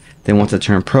then. Then once I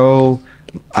turned pro,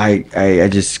 I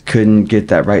just couldn't get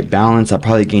that right balance. I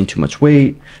probably gained too much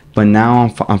weight. But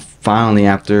now I'm finally,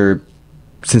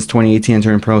 since 2018 I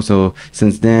turned pro, so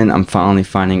since then I'm finally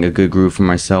finding a good groove for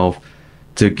myself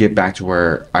to get back to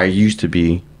where I used to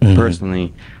be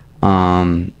personally.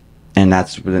 And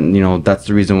that's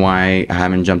the reason why I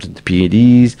haven't jumped into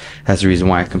PEDs. That's the reason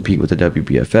why I compete with the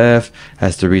WBFF.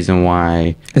 That's the reason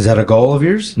why. Is that a goal of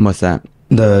yours? What's that?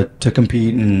 To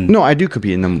compete and no, I do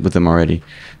compete with them already.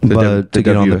 But to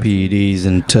get on the PEDs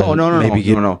and to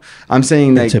get I'm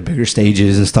saying like to bigger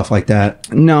stages and stuff like that.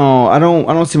 No, I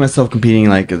don't see myself competing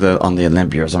like on the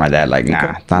Olympia or something like that. Like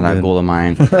nah, it's not a goal of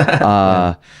mine.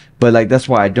 But like that's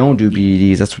why I don't do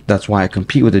PEDs. That's why I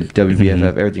compete with the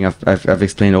WBFF. Everything I've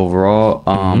explained overall.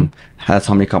 That's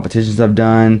how many competitions I've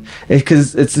done.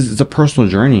 Because it's a personal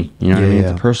journey. You know what I mean?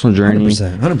 It's a personal journey.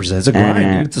 100%. It's a grind.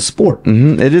 Dude. It's a sport.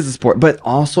 It is a sport. But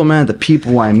also, man, the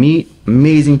people I meet,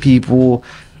 amazing people.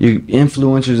 You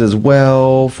influencers as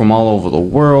well from all over the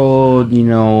world. You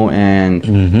know,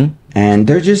 and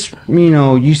they're just,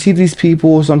 you see these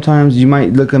people, sometimes you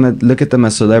might look at them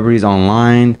as celebrities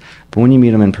online, but when you meet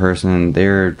them in person,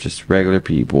 they're just regular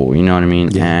people, you know what I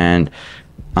mean? Yeah. And,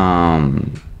 I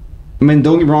mean,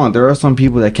 don't get me wrong, there are some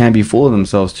people that can be full of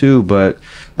themselves too, but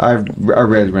I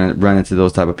rarely run into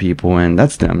those type of people, and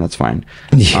that's them, that's fine.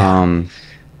 Yeah.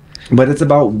 But it's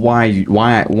about why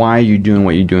are you doing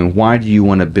what you're doing? Why do you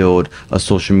want to build a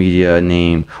social media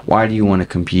name? Why do you want to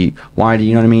compete? Why do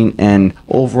you know what I mean? And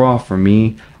overall, for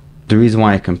me, the reason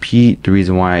why I compete, the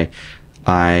reason why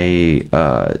I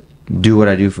do what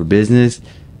I do for business,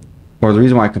 or the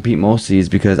reason why I compete mostly is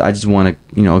because I just want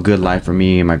a good life for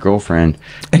me and my girlfriend.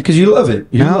 And because you love it.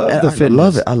 You love the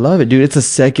fitness. I love it, dude. It's a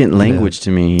second language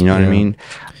to me. You know what I mean?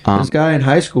 This guy in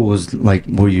high school was like,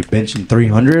 were you benching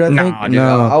 300, I think? Dude,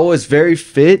 no. I was very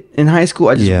fit in high school.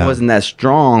 I just wasn't that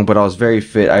strong, but I was very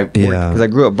fit. Because I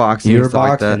grew up boxing. You were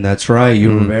boxing, like that's right.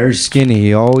 You were very skinny.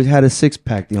 You always had a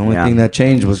six-pack. The only thing that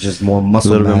changed was just more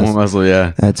muscle. A little bit more muscle,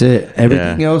 yeah. That's it.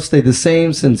 Everything else stayed the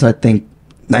same since, I think,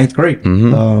 9th grade.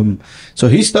 So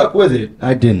he stuck with it.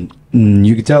 I didn't.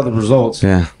 You can tell the results.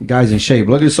 Yeah. The guy's in shape.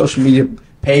 Look at his social media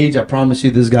page. I promise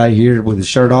you, this guy here with his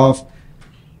shirt off,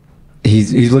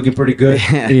 he's looking pretty good.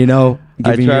 Giving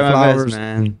you flowers, best,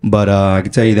 man. But I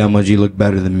can tell you that much, you look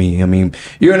better than me. I mean,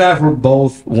 you and I were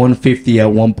both 150 at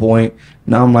one point.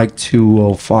 Now I'm like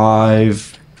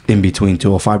 205, in between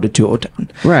 205 to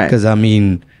 210. Right. Because I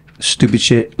mean, stupid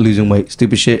shit, losing weight.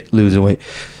 Stupid shit, losing weight.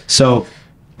 So.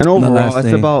 And overall, it's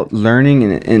about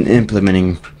learning and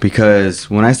implementing, because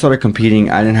when I started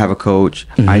competing, I didn't have a coach.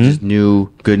 I just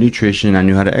knew good nutrition. I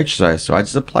knew how to exercise. So I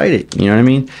just applied it. You know what I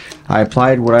mean? I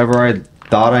applied whatever I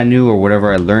thought I knew or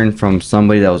whatever I learned from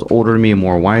somebody that was older than me and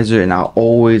more wiser. And I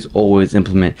always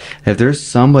implement. If there's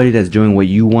somebody that's doing what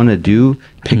you want to do,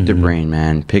 pick their brain,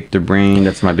 man. Pick their brain.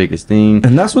 That's my biggest thing.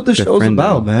 And that's what the show's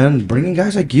about, man. Bringing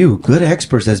guys like you, good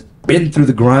experts that's been through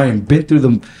the grind, been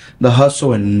through the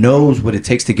hustle, and knows what it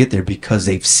takes to get there because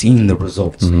they've seen the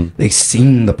results. They've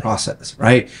seen the process,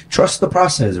 right? Trust the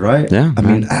process, right? Yeah. I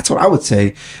mean, that's what I would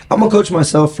say. I'm a coach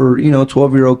myself for,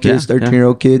 12-year-old kids,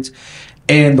 13-year-old kids.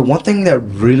 And the one thing that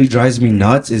really drives me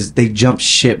nuts is they jump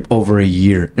ship over a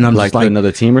year. And I'm like, just like,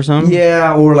 another team or something?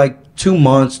 Yeah, or like 2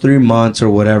 months, 3 months or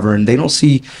whatever. And they don't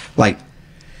see like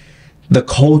the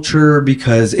culture,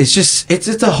 because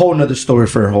it's a whole nother story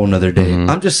for a whole nother day.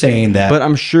 I'm just saying that. But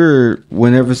I'm sure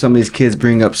whenever some of these kids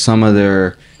bring up some of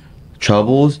their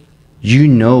troubles,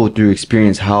 through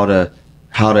experience how to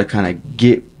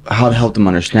help them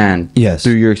understand. Yes.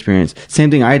 Through your experience. Same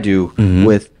thing I do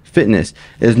with fitness.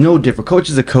 There's no different. Coach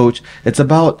is a coach. It's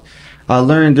about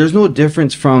learn. There's no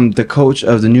difference from the coach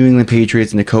of the New England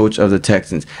Patriots and the coach of the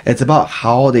Texans. It's about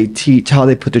how they teach, how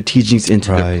they put their teachings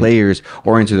into their players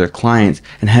or into their clients,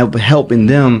 and helping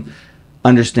them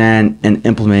understand and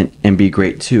implement and be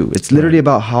great too. It's literally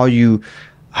about how you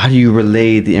how do you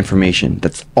relay the information?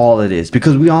 That's all it is.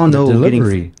 Because we all know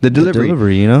the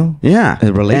delivery, you know? Yeah.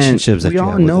 The relationships and that we you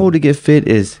all have know with to get fit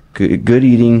is good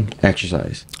eating,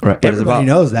 exercise. Right. But Everybody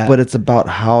knows that. But it's about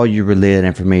how you relay that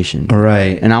information.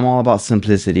 Right. And I'm all about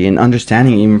simplicity and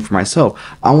understanding, even for myself.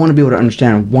 I want to be able to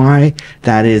understand why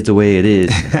that is the way it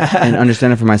is and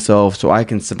understand it for myself so I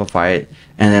can simplify it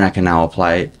and then I can now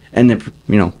apply it and then,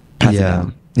 pass it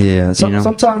down. Yeah.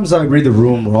 Sometimes I read the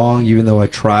room wrong, even though I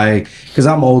try, because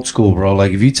I'm old school, bro.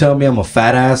 Like, if you tell me I'm a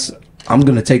fat ass, I'm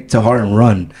going to take it to heart and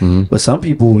run. Mm-hmm. But some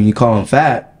people, when you call them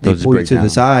fat, they pull you to the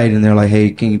side and they're like,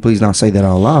 hey, can you please not say that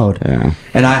out loud? Yeah.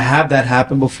 And I have that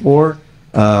happen before.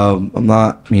 I'm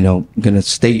not, going to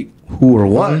state who or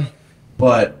what,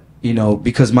 but,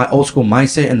 because my old school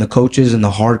mindset and the coaches and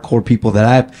the hardcore people that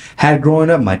I've had growing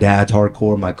up, my dad's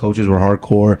hardcore, my coaches were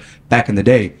hardcore back in the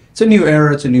day. It's a new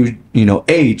era. It's a new,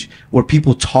 age where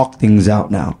people talk things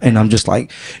out now. And I'm just like,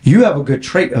 you have a good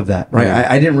trait of that, right? Yeah.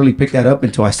 I didn't really pick that up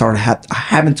until I started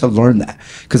having to learn that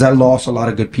because I lost a lot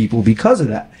of good people because of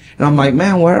that. And I'm like,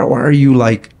 man, why are you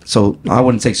like, so I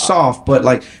wouldn't say soft, but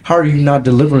like, how are you not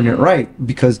delivering it right?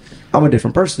 Because I'm a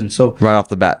different person. So right off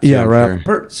the bat. Yeah, right.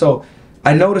 Sure. So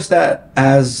I noticed that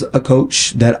as a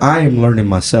coach that I am learning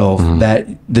myself that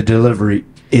the delivery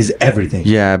is everything.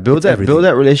 Yeah, build that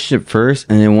relationship first,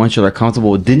 and then once you're like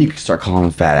comfortable, then you can start calling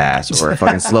them fat ass or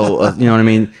fucking slow. You know what I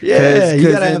mean? Yeah,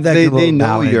 you gotta have that they know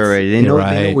balance. you already. They know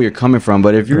where you're coming from.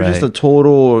 But if you're just a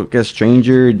total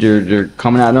stranger, they're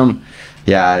coming at them.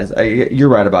 Yeah, you're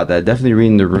right about that. Definitely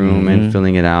reading the room and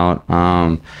filling it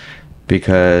out.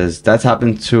 Because that's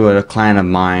happened to a client of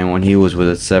mine when he was with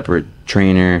a separate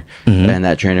trainer, and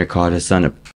that trainer called his son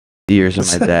a or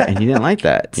something like that, and he didn't like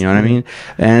that. You know what I mean?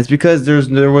 And it's because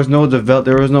there was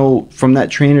no from that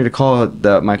trainer to call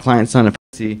my client's son a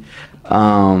pussy.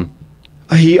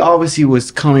 He obviously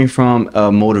was coming from a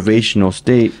motivational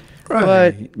state.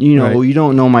 Right. But you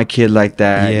don't know my kid like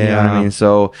that. Yeah. You know what I mean?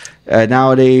 So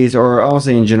nowadays, or I'll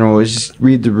say in general, is just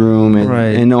read the room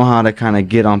and know how to kind of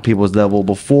get on people's level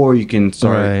before you can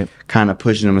start kind of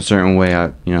pushing them a certain way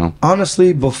out.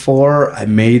 Honestly, before I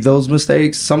made those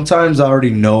mistakes, sometimes I already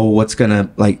know what's gonna,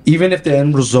 like, even if the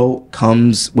end result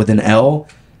comes with an L,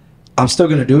 I'm still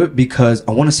gonna do it because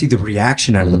I want to see the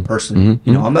reaction out of the person.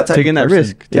 I'm not taking that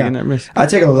risk. Taking that risk. I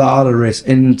take a lot of risk,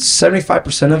 and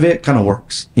 75% of it kind of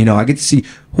works. I get to see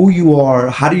who you are.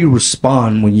 How do you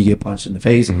respond when you get punched in the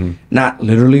face? Not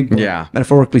literally, but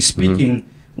metaphorically speaking.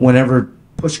 Whenever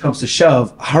push comes to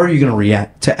shove, how are you gonna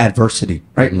react to adversity,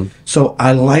 right? So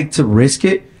I like to risk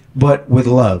it, but with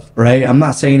love, right? I'm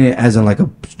not saying it as in like a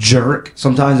jerk.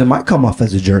 Sometimes it might come off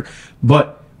as a jerk,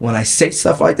 but when I say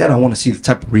stuff like that, I want to see the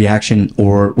type of reaction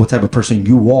or what type of person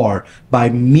you are by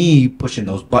me pushing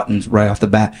those buttons right off the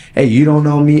bat. Hey, you don't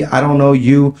know me. I don't know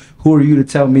you. Who are you to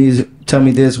tell me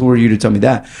this? Who are you to tell me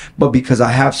that? But because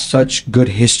I have such good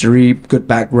history, good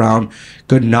background,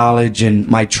 good knowledge, and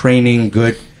my training,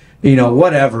 good,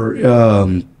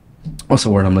 whatever. What's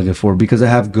the word I'm looking for? Because I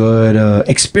have good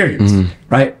experience,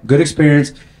 right? Good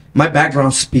experience. My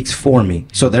background speaks for me,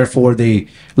 so therefore they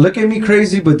look at me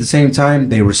crazy, but at the same time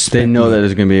they respect. They know that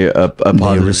there's gonna be a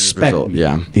positive respect result.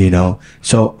 Yeah,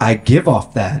 So I give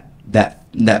off that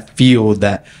feel,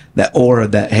 that aura,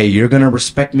 that hey, you're gonna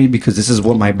respect me because this is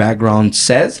what my background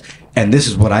says, and this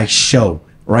is what I show.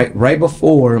 Right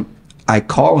before I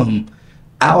call them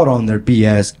out on their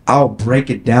BS, I'll break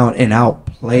it down and I'll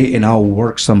play and I'll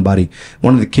work somebody.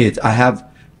 One of the kids, I have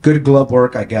good glove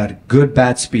work. I got good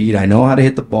bat speed. I know how to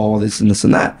hit the ball, this and this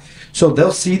and that. So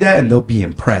they'll see that and they'll be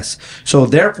impressed. So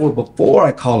therefore, before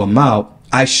I call them out,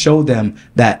 I show them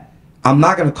that I'm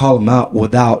not going to call them out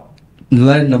without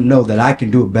letting them know that I can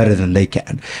do it better than they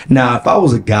can. Now, if I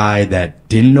was a guy that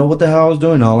didn't know what the hell I was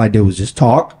doing, all I did was just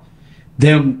talk,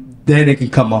 then it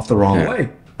can come off the wrong way,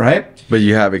 right? But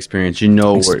you have experience, where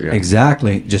you're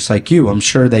exactly, just like you. I'm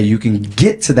sure that you can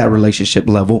get to that relationship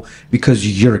level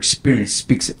because your experience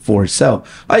speaks it for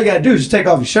itself. All you gotta do is just take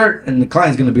off your shirt, and the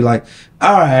client's gonna be like,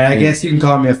 "All right, I guess you can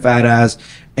call me a fat ass."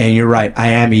 And you're right, I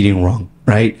am eating wrong,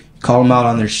 right? Call them out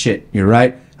on their shit. You're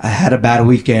right. I had a bad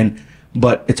weekend,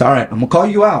 but it's all right. I'm gonna call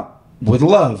you out with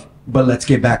love, but let's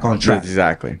get back on track.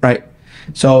 Exactly. Right.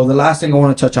 So the last thing I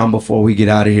want to touch on before we get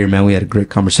out of here, man, we had a great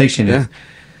conversation. Yeah.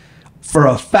 For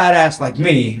a fat ass like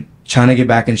me, trying to get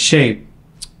back in shape,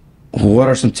 what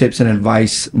are some tips and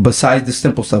advice besides the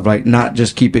simple stuff, right? Not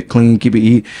just keep it clean, keep it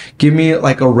eat. Give me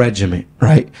like a regimen,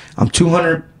 right? I'm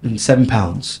 207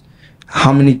 pounds.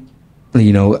 How many,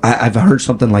 I've heard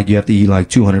something like you have to eat like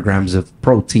 200 grams of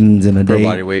proteins in a day. Per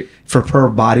body weight. Per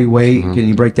body weight. Can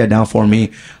you break that down for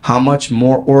me? How much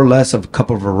more or less of a cup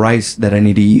of rice that I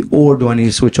need to eat? Or do I need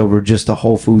to switch over just to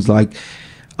whole foods like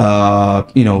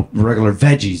regular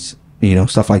veggies,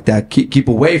 stuff like that. Keep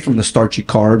away from the starchy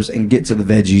carbs and get to the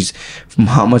veggies. From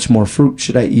how much more fruit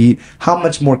should I eat? How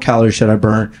much more calories should I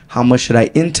burn? How much should I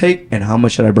intake? And how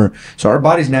much should I burn? So our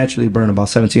bodies naturally burn about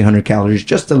 1,700 calories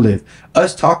just to live.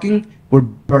 Us talking, we're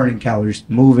burning calories,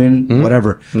 moving,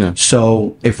 whatever. Yeah.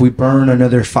 So if we burn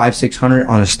another 500-600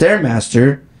 on a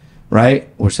Stairmaster, right?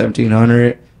 Or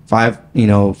 1,700,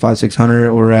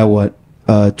 500-600, we're at what?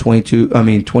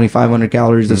 2,500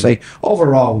 calories to say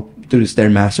overall through the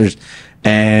Stairmasters,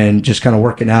 and just kind of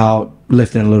working out,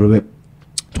 lifting a little bit.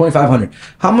 2,500.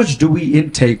 How much do we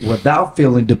intake without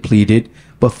feeling depleted,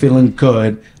 but feeling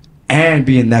good and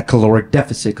be in that caloric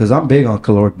deficit? Because I'm big on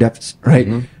caloric deficit, right?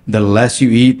 The less you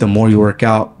eat, the more you work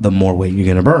out, the more weight you're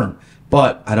gonna burn.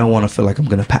 But I don't want to feel like I'm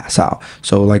going to pass out.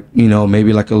 So,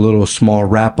 maybe like a little small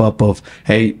wrap up of,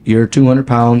 hey, you're 200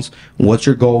 pounds. What's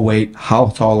your goal weight? How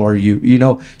tall are you?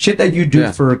 Shit that you do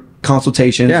for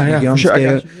consultations. For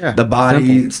sure. The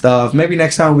body stuff. Maybe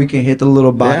next time we can hit the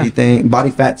little body thing,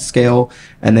 body fat scale,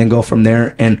 and then go from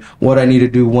there. And what I need to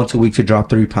do once a week to drop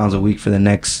 3 pounds a week for the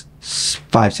next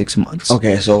 5-6 months.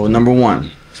 Okay, so number one,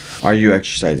 are you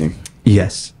exercising?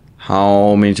 Yes.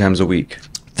 How many times a week?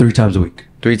 3 times a week.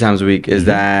 3 times a week. Is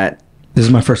that... This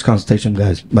is my first consultation,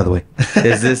 guys, by the way.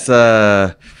 Is this...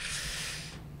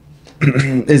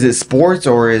 is it sports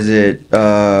or is it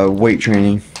weight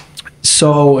training?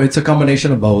 So it's a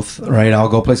combination of both, right? I'll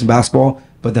go play some basketball,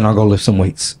 but then I'll go lift some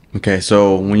weights. Okay,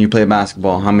 so when you play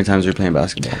basketball, how many times are you playing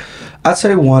basketball? I'd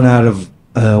say one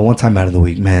time out of the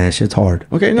week. Man, that shit's hard.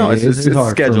 Okay, no, it's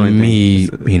hard scheduling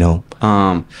for me,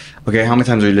 Okay, how many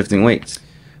times are you lifting weights?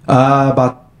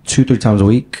 About 2-3 times a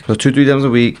week. So 2-3 times a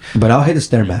week. But I'll hit the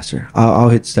Stairmaster. I'll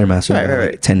hit the Stairmaster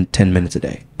right. Like 10 minutes a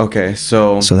day. Okay,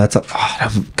 so that's a lot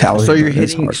of calories. So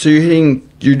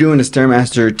you're doing the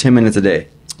Stairmaster 10 minutes a day.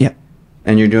 Yeah.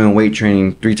 And you're doing weight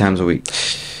training 3 times a week.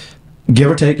 Give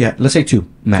or take, yeah. Let's say 2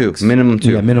 max. 2, minimum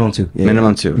 2. Yeah, minimum 2. Yeah,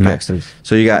 minimum 2. Okay. Max 3.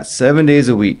 So you got 7 days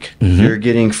a week. You're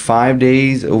getting 5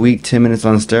 days a week, 10 minutes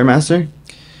on the Stairmaster.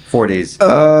 4 days.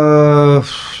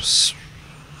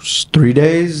 3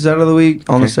 days out of the week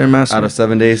on the Stairmaster. Out of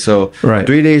 7 days. So 3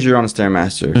 days you're on a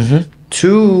Stairmaster.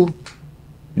 2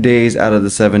 days out of the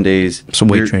 7 days some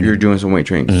weight training. You're doing some weight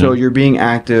training. So you're being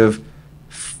active.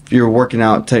 You're working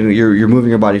out. Technically, you're moving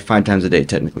your body 5 times a day.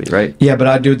 Technically, right? Yeah, but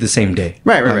I do it the same day.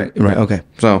 Right. Okay.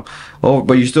 So,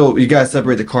 but you gotta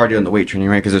separate the cardio and the weight training,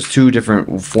 right? Because there's 2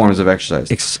 different forms of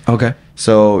exercise. Okay.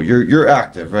 So you're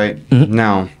active, right?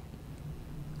 Now,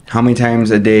 how many times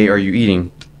a day are you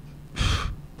eating?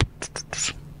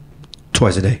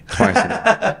 Twice a day.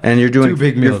 And you're doing 2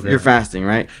 big meals. You're fasting,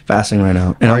 right? Fasting right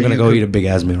now. And I'm going to go eat a big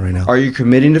ass meal right now. Are you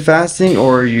committing to fasting,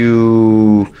 or are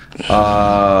you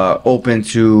open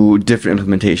to different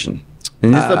implementation?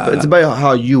 And it's about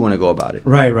how you want to go about it.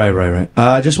 Right.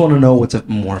 I just want to know what's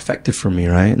more effective for me,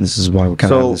 right? And this is why we're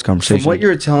kind of having this conversation. From what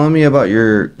you're telling me about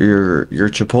your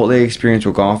Chipotle experience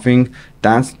with golfing,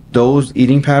 those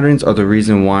eating patterns are the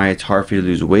reason why it's hard for you to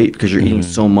lose weight, because you're eating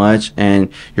so much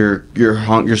and you're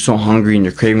so hungry and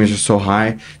your cravings are so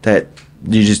high that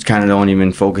you just kind of don't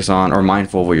even focus on or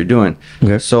mindful of what you're doing.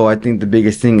 Okay. So I think the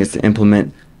biggest thing is to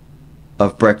implement a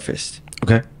breakfast.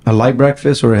 Okay. A light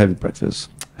breakfast or a heavy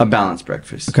breakfast? A balanced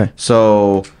breakfast. Okay.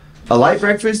 So a light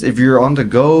breakfast, if you're on the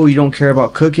go, you don't care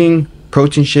about cooking,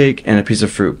 protein shake, and a piece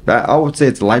of fruit. I would say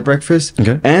it's a light breakfast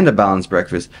and a balanced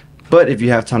breakfast. But if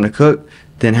you have time to cook,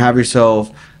 then have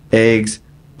yourself eggs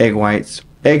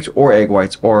or egg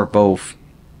whites, or both,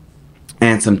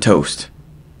 and some toast.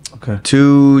 Okay.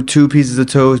 Two pieces of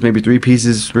toast, maybe 3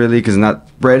 pieces, really, because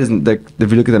bread isn't. If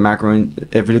you look at the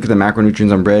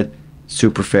macronutrients on bread,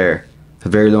 super fair.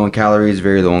 Very low in calories,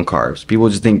 very low in carbs. People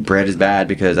just think bread is bad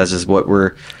because that's just what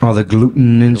we're... All the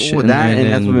gluten and shit. And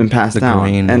that's what's been passed down.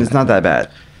 And it's not that bad.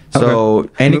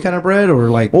 So any kind of bread, or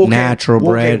natural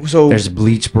bread? So there's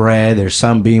bleached bread, there's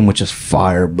Sunbeam, which is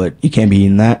fire, but you can't be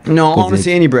eating that. No,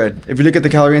 honestly, any bread. If you look at the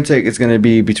calorie intake, it's going to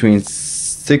be between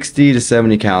 60 to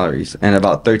 70 calories and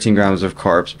about 13 grams of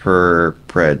carbs per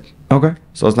bread. Okay.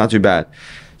 So it's not too bad.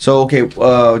 So what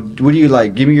do you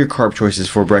like? Give me your carb choices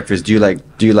for breakfast. Do you like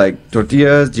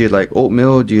tortillas? Do you like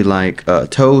oatmeal? Do you like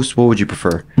toast? What would you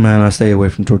prefer? Man, I stay away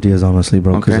from tortillas, honestly,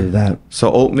 bro, because of that.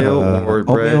 So oatmeal or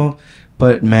bread? Oatmeal,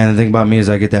 but man, the thing about me is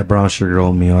I get that brown sugar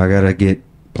oatmeal. I gotta get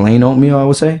plain oatmeal, I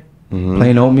would say.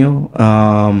 Plain oatmeal.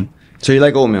 So you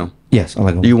like oatmeal? Yes, I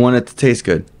like oatmeal. You want it to taste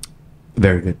good?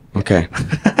 Very good. Okay.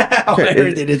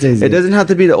 It doesn't have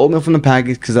to be the oatmeal from the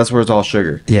package, because that's where it's all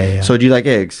sugar. Yeah. So do you like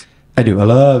eggs? I do. I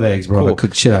love eggs, bro. Cool. I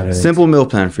cook shit out of eggs. Simple meal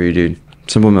plan for you, dude.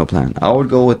 Simple meal plan. I would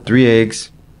go with 3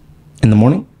 eggs. In the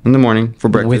morning? In the morning for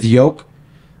breakfast. With yolk?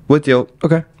 With yolk.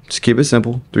 Okay. Just keep it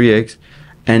simple. 3 eggs,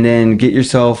 and then get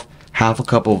yourself half a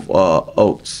cup of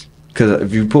oats. Because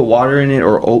if you put water in it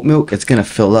or oat milk, it's gonna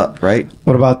fill up, right?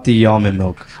 What about the almond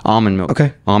milk? Almond milk.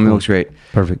 Okay. Almond milk's great.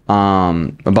 Perfect.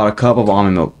 About a cup of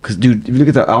almond milk. Because, dude, if you look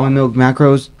at the almond milk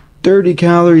macros, 30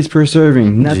 calories per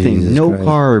serving. Nothing. Jesus no Christ.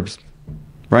 carbs.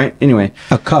 Right? Anyway.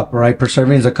 A cup, right? Per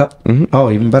serving is a cup? Mm-hmm. Oh,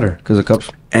 even better, because a cup's...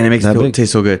 And it makes it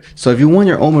taste so good. So if you want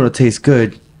your oatmeal to taste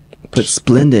good, put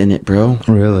Splenda in it, bro.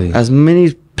 Really? As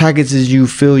many packets as you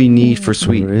feel you need for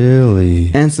sweet.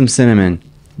 Really? And some cinnamon.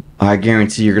 I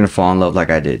guarantee you're gonna fall in love like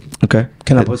I did. Okay.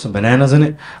 Can I put some bananas in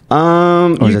it?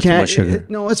 Or is you that too can't. much sugar?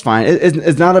 No, it's fine.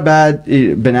 It's not a bad.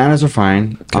 Bananas are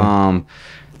fine. Okay.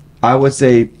 I would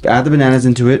say add the bananas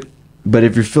into it. But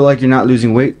if you feel like you're not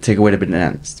losing weight, take away the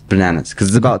bananas. Because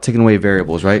it's about taking away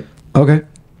variables, right? Okay.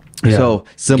 Yeah. So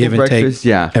simple Give and take breakfast,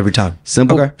 yeah. every time.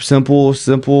 Simple, Okay. simple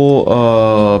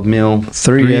meal.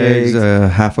 3 eggs,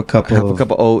 half a cup half a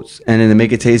cup of oats, and then to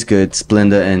make it taste good,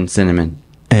 Splenda and cinnamon.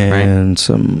 and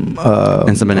some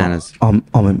bananas.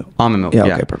 Almond milk. Almond milk. Yeah.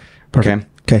 Yeah. Okay. Perfect.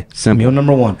 Okay. Simple. Meal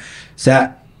number 1.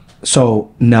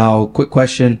 So now, quick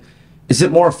question: is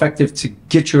it more effective to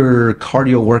get your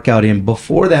cardio workout in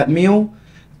before that meal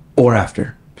or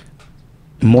after?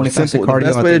 Morning fasted Simple. cardio.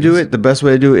 The best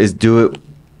way to do it is do it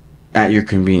at your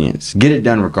convenience. Get it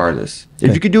done regardless. If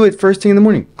Okay. you could do it first thing in the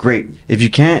morning, great. If you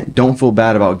can't, don't feel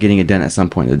bad about getting it done at some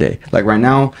point in the day. Like right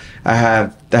now, I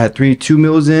had 2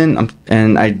 meals in,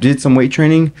 and I did some weight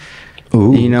training.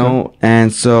 Ooh, you know,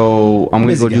 and so I'm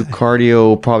gonna Busy go do guy.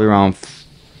 cardio probably around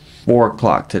 4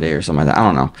 o'clock today or something like that. I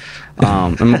don't know.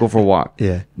 I'm gonna go for a walk.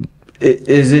 Yeah.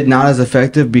 Is it not as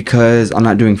effective because I'm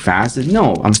not doing fasted?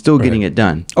 No, I'm still getting it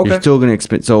done. Okay. You're still gonna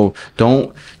expect. So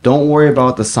don't worry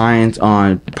about the science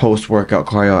on post workout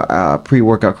cardio, pre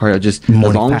workout cardio. Just Morning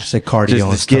as long as fasted cardio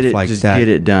and just stuff get it, like just that. get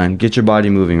it done. Get your body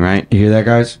moving, right? You hear that,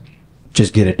 guys?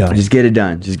 Just get it done. Just get it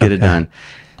done. Just get it Okay. done.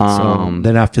 So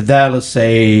then after that, let's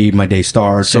say my day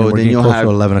starts. So So we're then getting you'll close have- to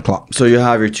 11 o'clock. So you'll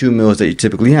have your 2 meals that you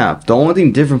typically have. The only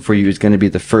thing different for you is going to be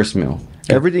the first meal.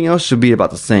 Everything else should be about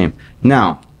the same.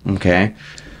 Now, okay,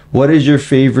 what is your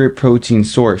favorite protein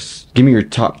source? Give me your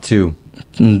top 2.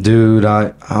 Dude,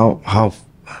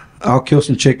 I'll kill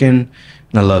some chicken,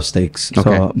 and I love steaks.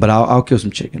 Okay. So, but I'll kill some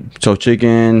chicken. So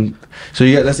chicken. So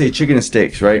you got, let's say chicken and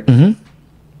steaks, right? Mhm.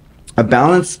 A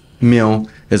balanced meal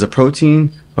is a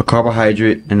protein, a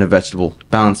carbohydrate, and a vegetable.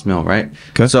 Balanced meal, right?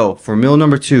 Okay. So for meal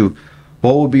number 2,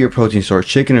 what would be your protein source?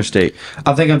 Chicken or steak?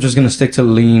 I think I'm just gonna stick to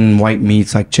lean white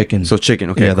meats like chicken. So chicken.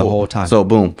 Okay. Yeah, the cool. whole time. So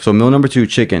boom. So meal number 2,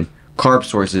 chicken. Carb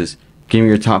sources. Give me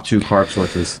your top 2 carb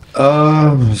sources.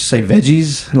 Say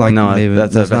veggies. Like No, maybe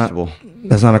that's a not- vegetable.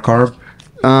 That's not a carb.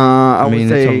 I I mean, would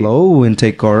say it's a low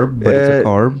intake carb, but it's a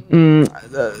carb.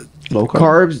 Low carb.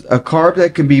 carbs. A carb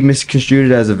that can be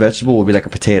misconstrued as a vegetable would be like a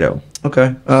potato.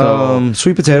 Okay. So-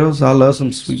 Sweet potatoes. I love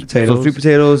some sweet potatoes. So sweet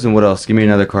potatoes and what else? Give me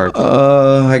another carb.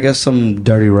 I guess some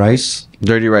dirty rice.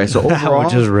 Dirty rice. So overall,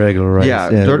 Which is regular rice.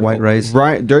 yeah, white rice.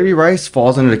 Right, dirty rice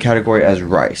falls under the category as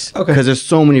rice. Okay. Because there's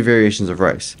so many variations of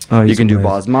rice. Oh, you can do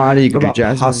rice. basmati. You can What do about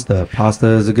jasmine. pasta? Pasta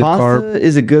is a good Pasta carb.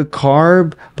 is a good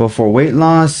carb, but for weight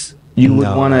loss, you would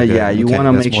No, want to, okay, you okay, want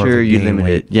to that's make more of sure a you gain limit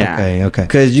weight. it. Yeah. Okay.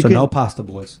 Because you so can. no pasta,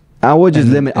 boys. I would just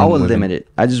and- limit. I and would women. limit it.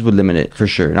 I just would limit it for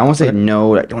sure. And I won't say Okay. no,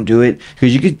 like don't do it,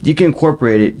 because you can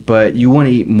incorporate it, but you want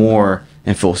to eat more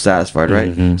and feel satisfied,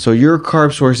 right? Mhm. So your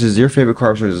carb sources, your favorite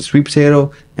carb sources, is sweet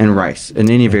potato and rice in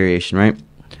any variation, right?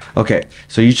 Okay,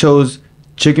 so you chose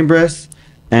chicken breast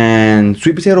and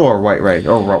sweet potato or white rice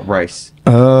or rice.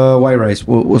 White rice.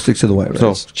 We'll stick to the white So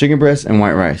rice. chicken breast and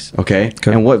white rice. Okay.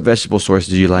 Okay. And what vegetable source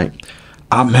do you like?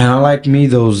 Man, I like me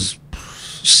those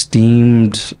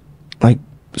steamed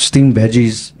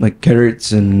veggies like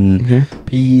carrots and Okay.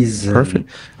 peas. And Perfect.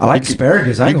 I like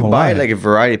asparagus. I You ain't can gonna buy lie. like a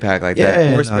variety pack like Yeah, that. and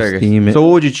Or I'll asparagus. steam it. So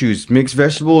what would you choose? Mixed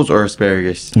vegetables or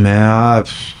asparagus? Man,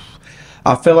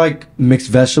 I feel like mixed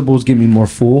vegetables get me more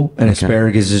full, and Okay.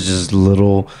 asparagus is just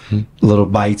little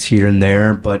bites here and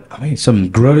there. But I mean, some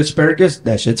grilled asparagus,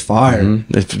 that shit's fire.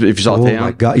 If you Oh saute my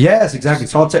them. god! Yes, exactly.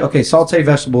 Saute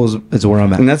vegetables is where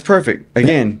I'm at. And that's perfect.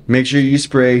 Again, make sure you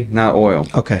spray, not oil.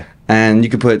 Okay. And you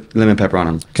can put lemon pepper on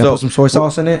them. Can I put some soy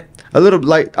sauce in it? a little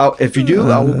light. If you do,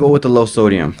 I will go with the low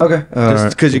sodium. Okay.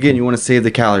 Just because again, you want to save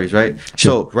the calories, right?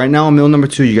 So right now, meal number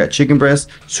 2, you got chicken breast,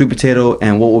 sweet potato,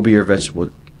 and what will be your vegetable?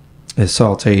 It's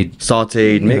sauteed.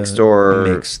 Sauteed, mixed, or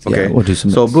mixed. Yeah, Okay, we'll do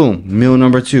some So mixed. boom, meal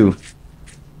number 2: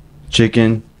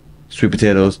 chicken, sweet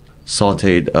potatoes,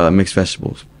 sauteed, mixed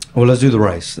vegetables. Well, let's do the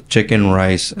rice. Chicken,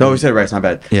 rice. No, we said rice. Not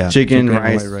bad. Yeah, chicken, chicken,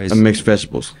 rice, white rice. and mixed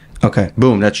vegetables. Okay.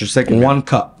 Boom. That's your second. meal. 1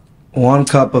 cup. 1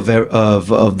 cup of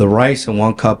the rice and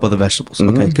 1 cup of the vegetables.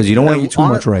 Okay, because you don't want to eat too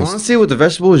much rice. Honestly, with the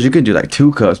vegetables, you could do like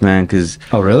 2 cups, man. Because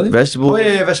really? Vegetables. Oh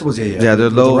yeah, vegetables. Yeah. Yeah, they're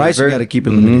low. The rice, you got to keep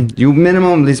it limited. You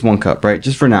minimum at least 1 cup, right?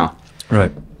 Just for now.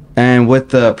 Right. And with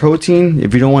the protein,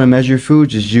 if you don't want to measure your food,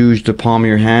 just use the palm of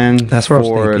your hand. That's what I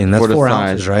was thinking. That's 4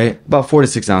 ounces, right? About 4 to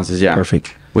 6 ounces, yeah.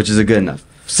 Perfect. Which is a good enough.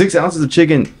 6 ounces of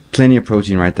chicken, plenty of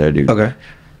protein right there, dude. Okay.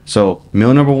 So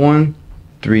meal number 1,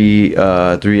 3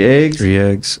 eggs. 3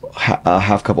 eggs.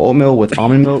 Half cup of oatmeal with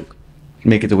almond milk.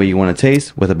 Make it the way you want to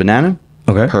taste with a banana.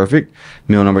 Okay. Perfect.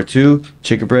 Meal number 2,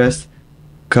 chicken breast,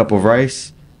 cup of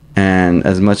rice, and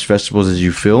as much vegetables as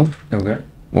you feel. Okay.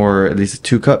 Or at least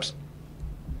 2 cups.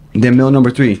 Then meal number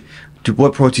 3.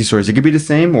 What protein source? It could be the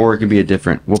same or it could be a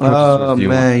different. What protein source do you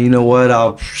want? You know what?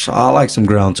 I like some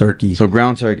ground turkey. So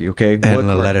ground turkey, okay. And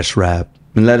a lettuce wrap.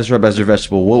 And lettuce wrap as your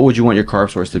vegetable. What would you want your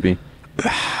carb source to be?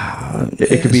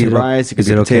 It could be rice. It could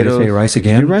be potatoes. Okay to say rice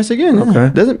again? Rice again. Yeah. Okay.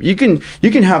 Doesn't you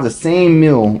can have the same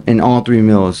meal in all 3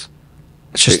 meals.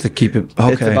 It's just to keep it.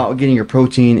 Okay. It's about getting your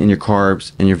protein and your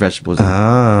carbs and your vegetables. See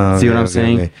what I'm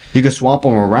saying? Okay. You can swap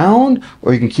them around,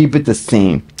 or you can keep it the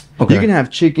same. Okay. You can have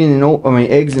chicken and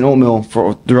eggs and oatmeal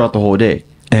throughout the whole day.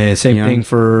 And same thing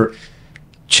for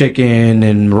chicken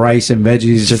and rice and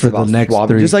veggies just for the next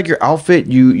 3. Just like your outfit,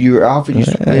 same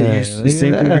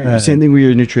thing with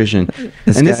your nutrition.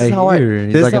 And this is how I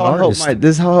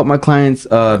help my clients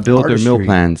build their meal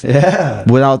plans. Yeah.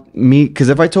 Without me, because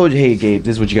if I told you, hey Gabe,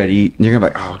 this is what you got to eat, you're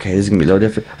gonna be like, oh, okay, this is gonna be a little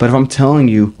different. But if I'm telling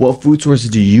you what food sources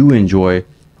do you enjoy,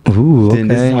 then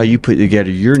this is how you put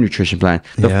together your nutrition plan.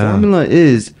 The formula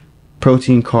is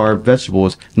protein, carb,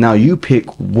 vegetables. Now you pick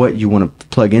what you want to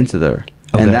plug into there.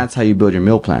 Okay. And that's how you build your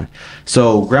meal plan.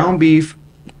 So ground beef,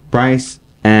 rice,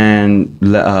 and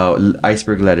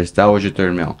iceberg lettuce. That was your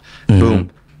 3rd meal. Mm-hmm.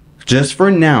 Boom. Just for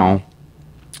now,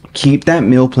 keep that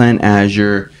meal plan as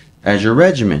your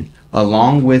regimen,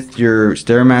 along with your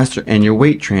Stairmaster and your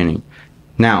weight training.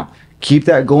 Now, keep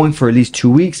that going for at least 2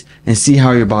 weeks and see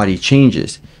how your body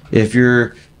changes. If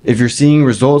you're seeing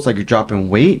results like you're dropping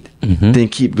weight, then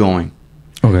keep going.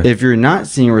 Okay. If you're not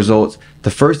seeing results,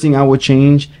 the first thing I would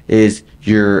change is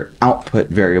your output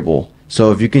variable.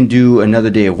 So if you can do another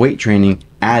day of weight training,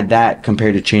 add that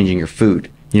compared to changing your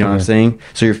food. You know what I'm saying?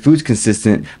 So your food's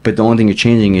consistent, but the only thing you're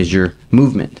changing is your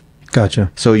movement.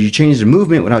 Gotcha. So you change the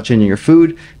movement without changing your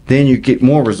food, then you get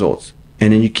more results.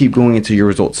 And then you keep going until your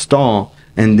results stall,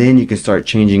 and then you can start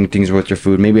changing things with your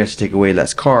food. Maybe I should take away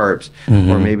less carbs,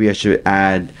 or maybe I should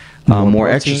add more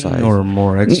exercise. Or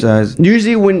more exercise.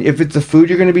 Usually if it's the food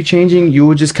you're going to be changing, you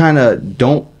will just kind of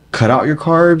don't cut out your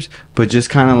carbs, but just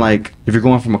kind of like, if you're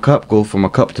going from a cup, go from a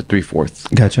cup to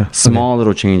 3/4. Gotcha. Small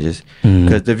little changes.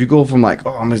 Because if you go from like,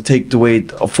 oh, I'm going to take away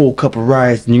a full cup of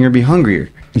rice, then you're going to be hungrier.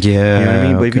 Yeah. You know what I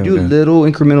mean? But if you do little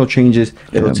incremental changes,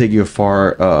 it'll take you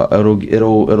far,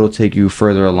 it'll take you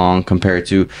further along compared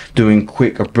to doing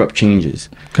quick, abrupt changes.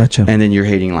 Gotcha. And then you're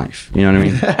hating life. You know what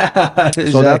I mean?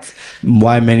 So that's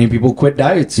why many people quit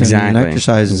diets and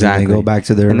exercises and they go back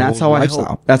to their and that's how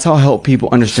lifestyle. That's how I help people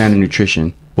understand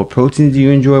nutrition. What proteins do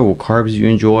you enjoy? What carbs do you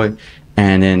enjoy?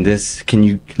 And then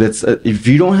if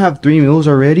you don't have 3 meals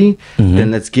already,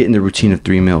 then let's get in the routine of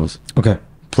 3 meals. Okay.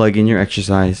 Plug in your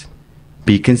exercise.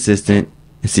 Be consistent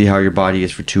and see how your body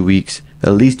is for 2 weeks,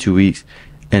 at least 2 weeks.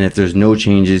 And if there's no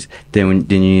changes, then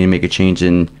you need to make a change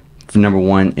in number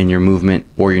 1 in your movement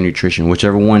or your nutrition,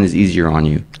 whichever one is easier on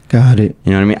you. Got it.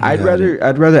 You know what I mean?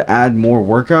 I'd rather add more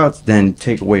workouts than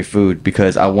take away food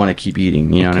because I want to keep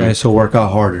eating. You know what I mean? So work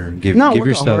out harder. Give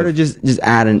yourself harder. Just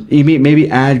add maybe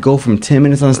go from 10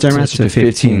 minutes on Stairmaster to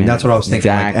 15 minutes. That's what I was thinking.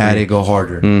 Exactly. Like add it, go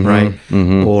harder, right?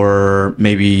 Or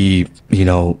maybe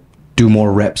do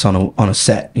more reps on a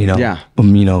set. Yeah.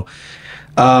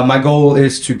 My goal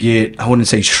is to get, I wouldn't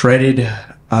say shredded.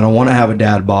 I don't want to have a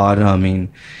dad bod. I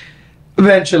mean,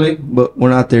 eventually, but we're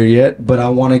not there yet. But I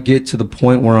want to get to the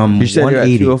point where I'm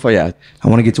 180. Yeah. I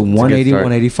want to get to 180,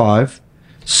 185,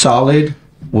 solid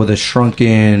with a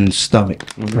shrunken stomach,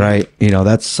 right?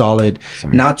 That's solid.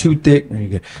 Sorry. Not too thick. There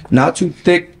you go. Not too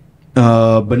thick.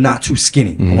 But not too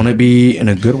skinny. I want to be in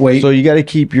a good weight. So you got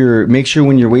to make sure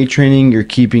when you're weight training, you're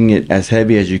keeping it as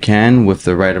heavy as you can with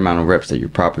the right amount of reps that you're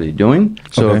properly doing.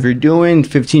 So if you're doing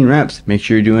 15 reps, make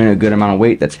sure you're doing a good amount of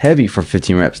weight that's heavy for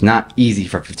 15 reps, not easy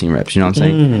for 15 reps. You know what I'm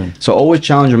saying? So always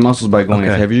challenge your muscles by going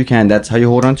as heavy as you can. That's how you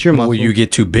hold on to your muscles. Will you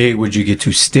get too big? Would you get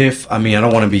too stiff? I mean, I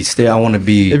don't want to be stiff. I want to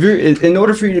be. In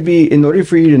order for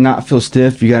you to not feel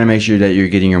stiff, you got to make sure that you're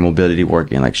getting your mobility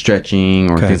working, like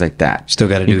stretching or things like that. Still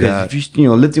got to do that. If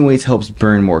lifting weights helps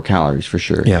burn more calories for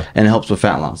sure. Yeah. And it helps with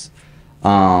fat loss.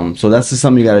 So that's just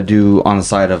something you got to do on the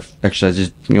side of exercise.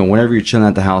 Just, you know, whenever you're chilling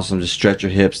at the house, just stretch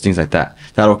your hips, things like that.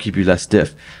 That'll keep you less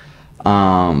stiff.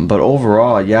 But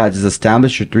overall, yeah, just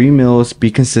establish your 3 meals,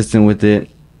 be consistent with it.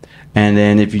 And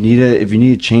then if you need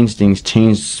to change things,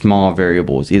 change small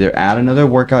variables. Either add another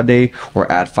workout day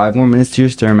or add 5 more minutes to your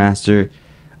Stairmaster.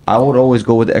 I would always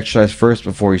go with the exercise first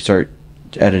before you start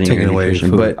editing your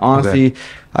nutrition. But honestly,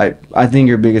 okay. I think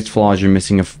your biggest flaw is you're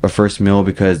missing a first meal,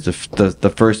 because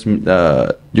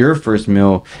your first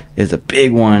meal is a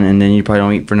big one, and then you probably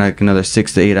don't eat for like another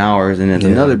 6 to 8 hours, and it's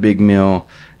another big meal,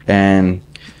 and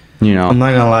you know. I'm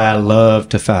not gonna lie, I love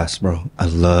to fast, bro. I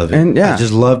love it. And I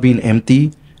just love being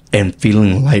empty and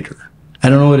feeling lighter. I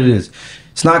don't know what it is.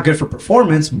 It's not good for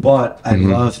performance, but I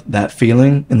love that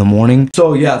feeling in the morning.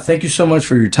 So yeah, thank you so much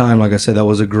for your time. Like I said, that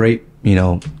was a great,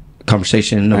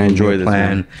 conversation. I enjoyed this,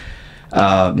 plan.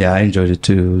 Yeah, I enjoyed it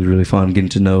too. It was really fun getting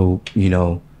to know,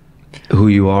 who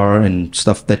you are and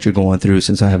stuff that you're going through,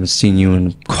 since I haven't seen you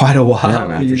in quite a while. Yeah,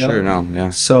 man, for sure. No, yeah.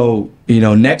 So,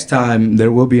 next time,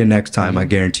 there will be a next time. I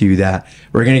guarantee you that.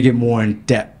 We're going to get more in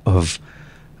depth of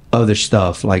other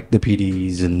stuff like the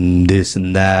PDs and this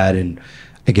and that, and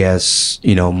I guess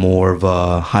more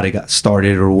of how they got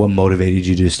started or what motivated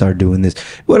you to start doing this,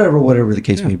 whatever the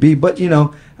case may be. But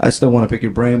I still want to pick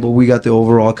your brain, but we got the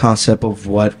overall concept of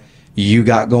what you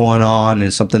got going on,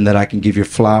 and something that I can give your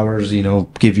flowers,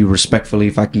 give you respectfully.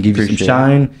 If I can give you some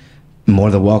shine,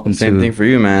 more than welcome. Same thing for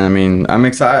you, man. I mean, I'm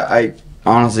excited. I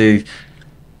honestly,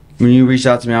 when you reached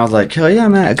out to me, I was like, hell yeah,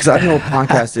 man. Because I know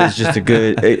podcast is just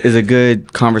a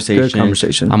good conversation. Good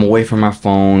conversation. I'm away from my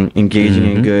phone, engaging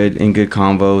in good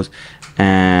convos.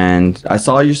 And I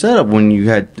saw your setup when you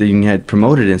had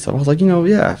promoted it and stuff. I was like,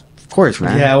 yeah, of course,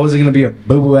 man. Yeah, I wasn't gonna be a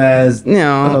boo-boo ass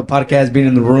podcast, being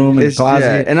in the room in the closet.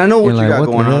 Yeah, and I know what you got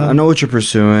going on. I know what you're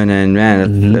pursuing, and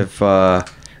man, if I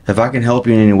can help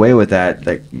you in any way with that,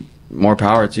 like, more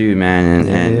power to you, man.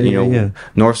 And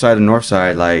north side to north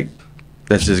side, like,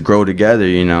 let's just grow together,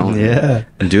 Yeah.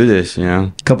 and do this,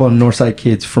 A couple of Northside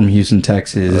kids from Houston,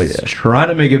 Texas, trying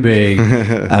to make it big.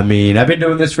 I mean, I've been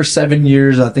doing this for 7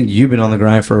 years. I think you've been on the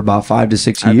grind for about 5 to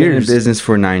 6 years. I've been in business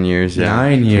for 9 years. Yeah.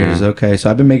 9 years. Yeah. Okay. So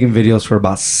I've been making videos for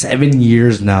about 7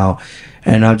 years now.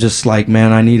 And I'm just like,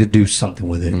 man, I need to do something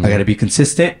with it. I got to be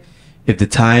consistent.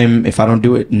 If I don't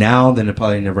do it now, then it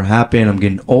probably never happen. I'm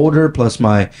getting older. Plus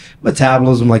my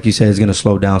metabolism, like you said, is going to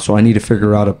slow down. So I need to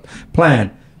figure out a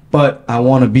plan. But I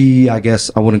want to be, I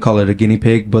guess I wouldn't call it a guinea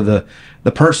pig, but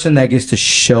the person that gets to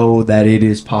show that it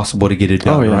is possible to get it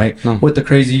done, right? No. With the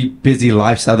crazy busy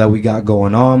lifestyle that we got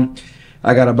going on.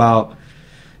 I got about,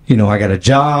 I got a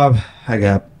job, I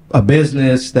got a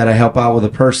business that I help out with a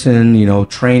person,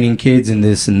 training kids and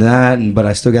this and that, but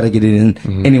I still got to get it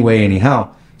in anyway,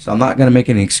 anyhow. So I'm not going to make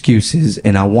any excuses,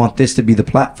 and I want this to be the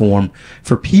platform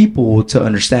for people to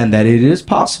understand that it is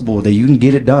possible, that you can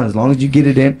get it done as long as you get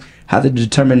it in, have the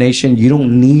determination. You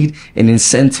don't need an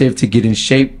incentive to get in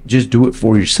shape. Just do it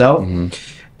for yourself.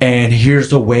 And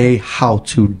here's the way how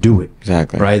to do it.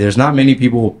 Exactly. Right? There's not many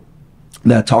people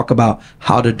that talk about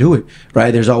how to do it,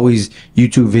 right? There's always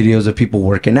YouTube videos of people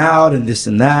working out and this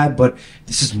and that, but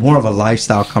this is more of a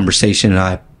lifestyle conversation, and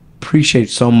I appreciate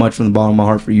so much from the bottom of my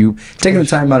heart for you taking the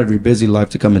time out of your busy life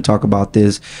to come and talk about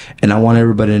this. And I want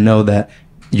everybody to know that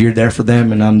you're there for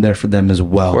them, and I'm there for them as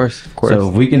well. Of course. So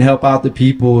if we can help out the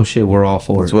people, shit, we're all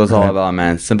for it. That's what it's all about,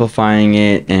 man. Simplifying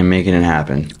it and making it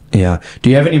happen. Yeah.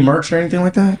 Do you have any merch or anything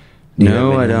like that?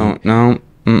 No, I don't. No.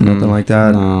 Nothing like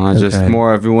that? No, I just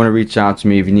more if you want to reach out to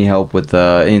me, if you need help with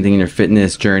anything in your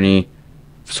fitness journey,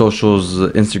 socials,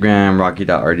 Instagram,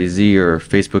 Rocky.RDZ, or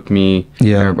Facebook me,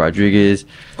 Eric Rodriguez.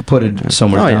 I'll put it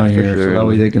somewhere down here, so that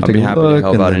way they can take a look. I'll be happy to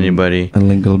help out anybody. And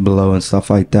link it below and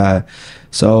stuff like that.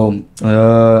 So,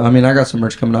 I mean, I got some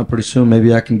merch coming out pretty soon.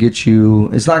 Maybe I can get you.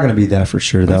 It's not going to be that for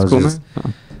sure. That was cool, just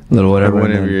a little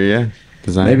whatever.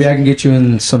 Designs. Maybe I can get you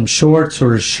in some shorts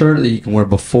or a shirt that you can wear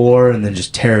before and then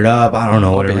just tear it up. I don't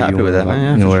know, whatever you want.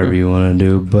 Whatever you want to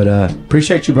do. But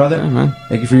appreciate you, brother. Yeah, man.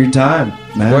 Thank you for your time,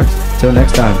 man. Of course. Till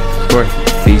next time. Of course.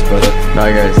 Peace, brother.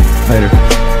 Bye, guys.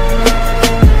 Later.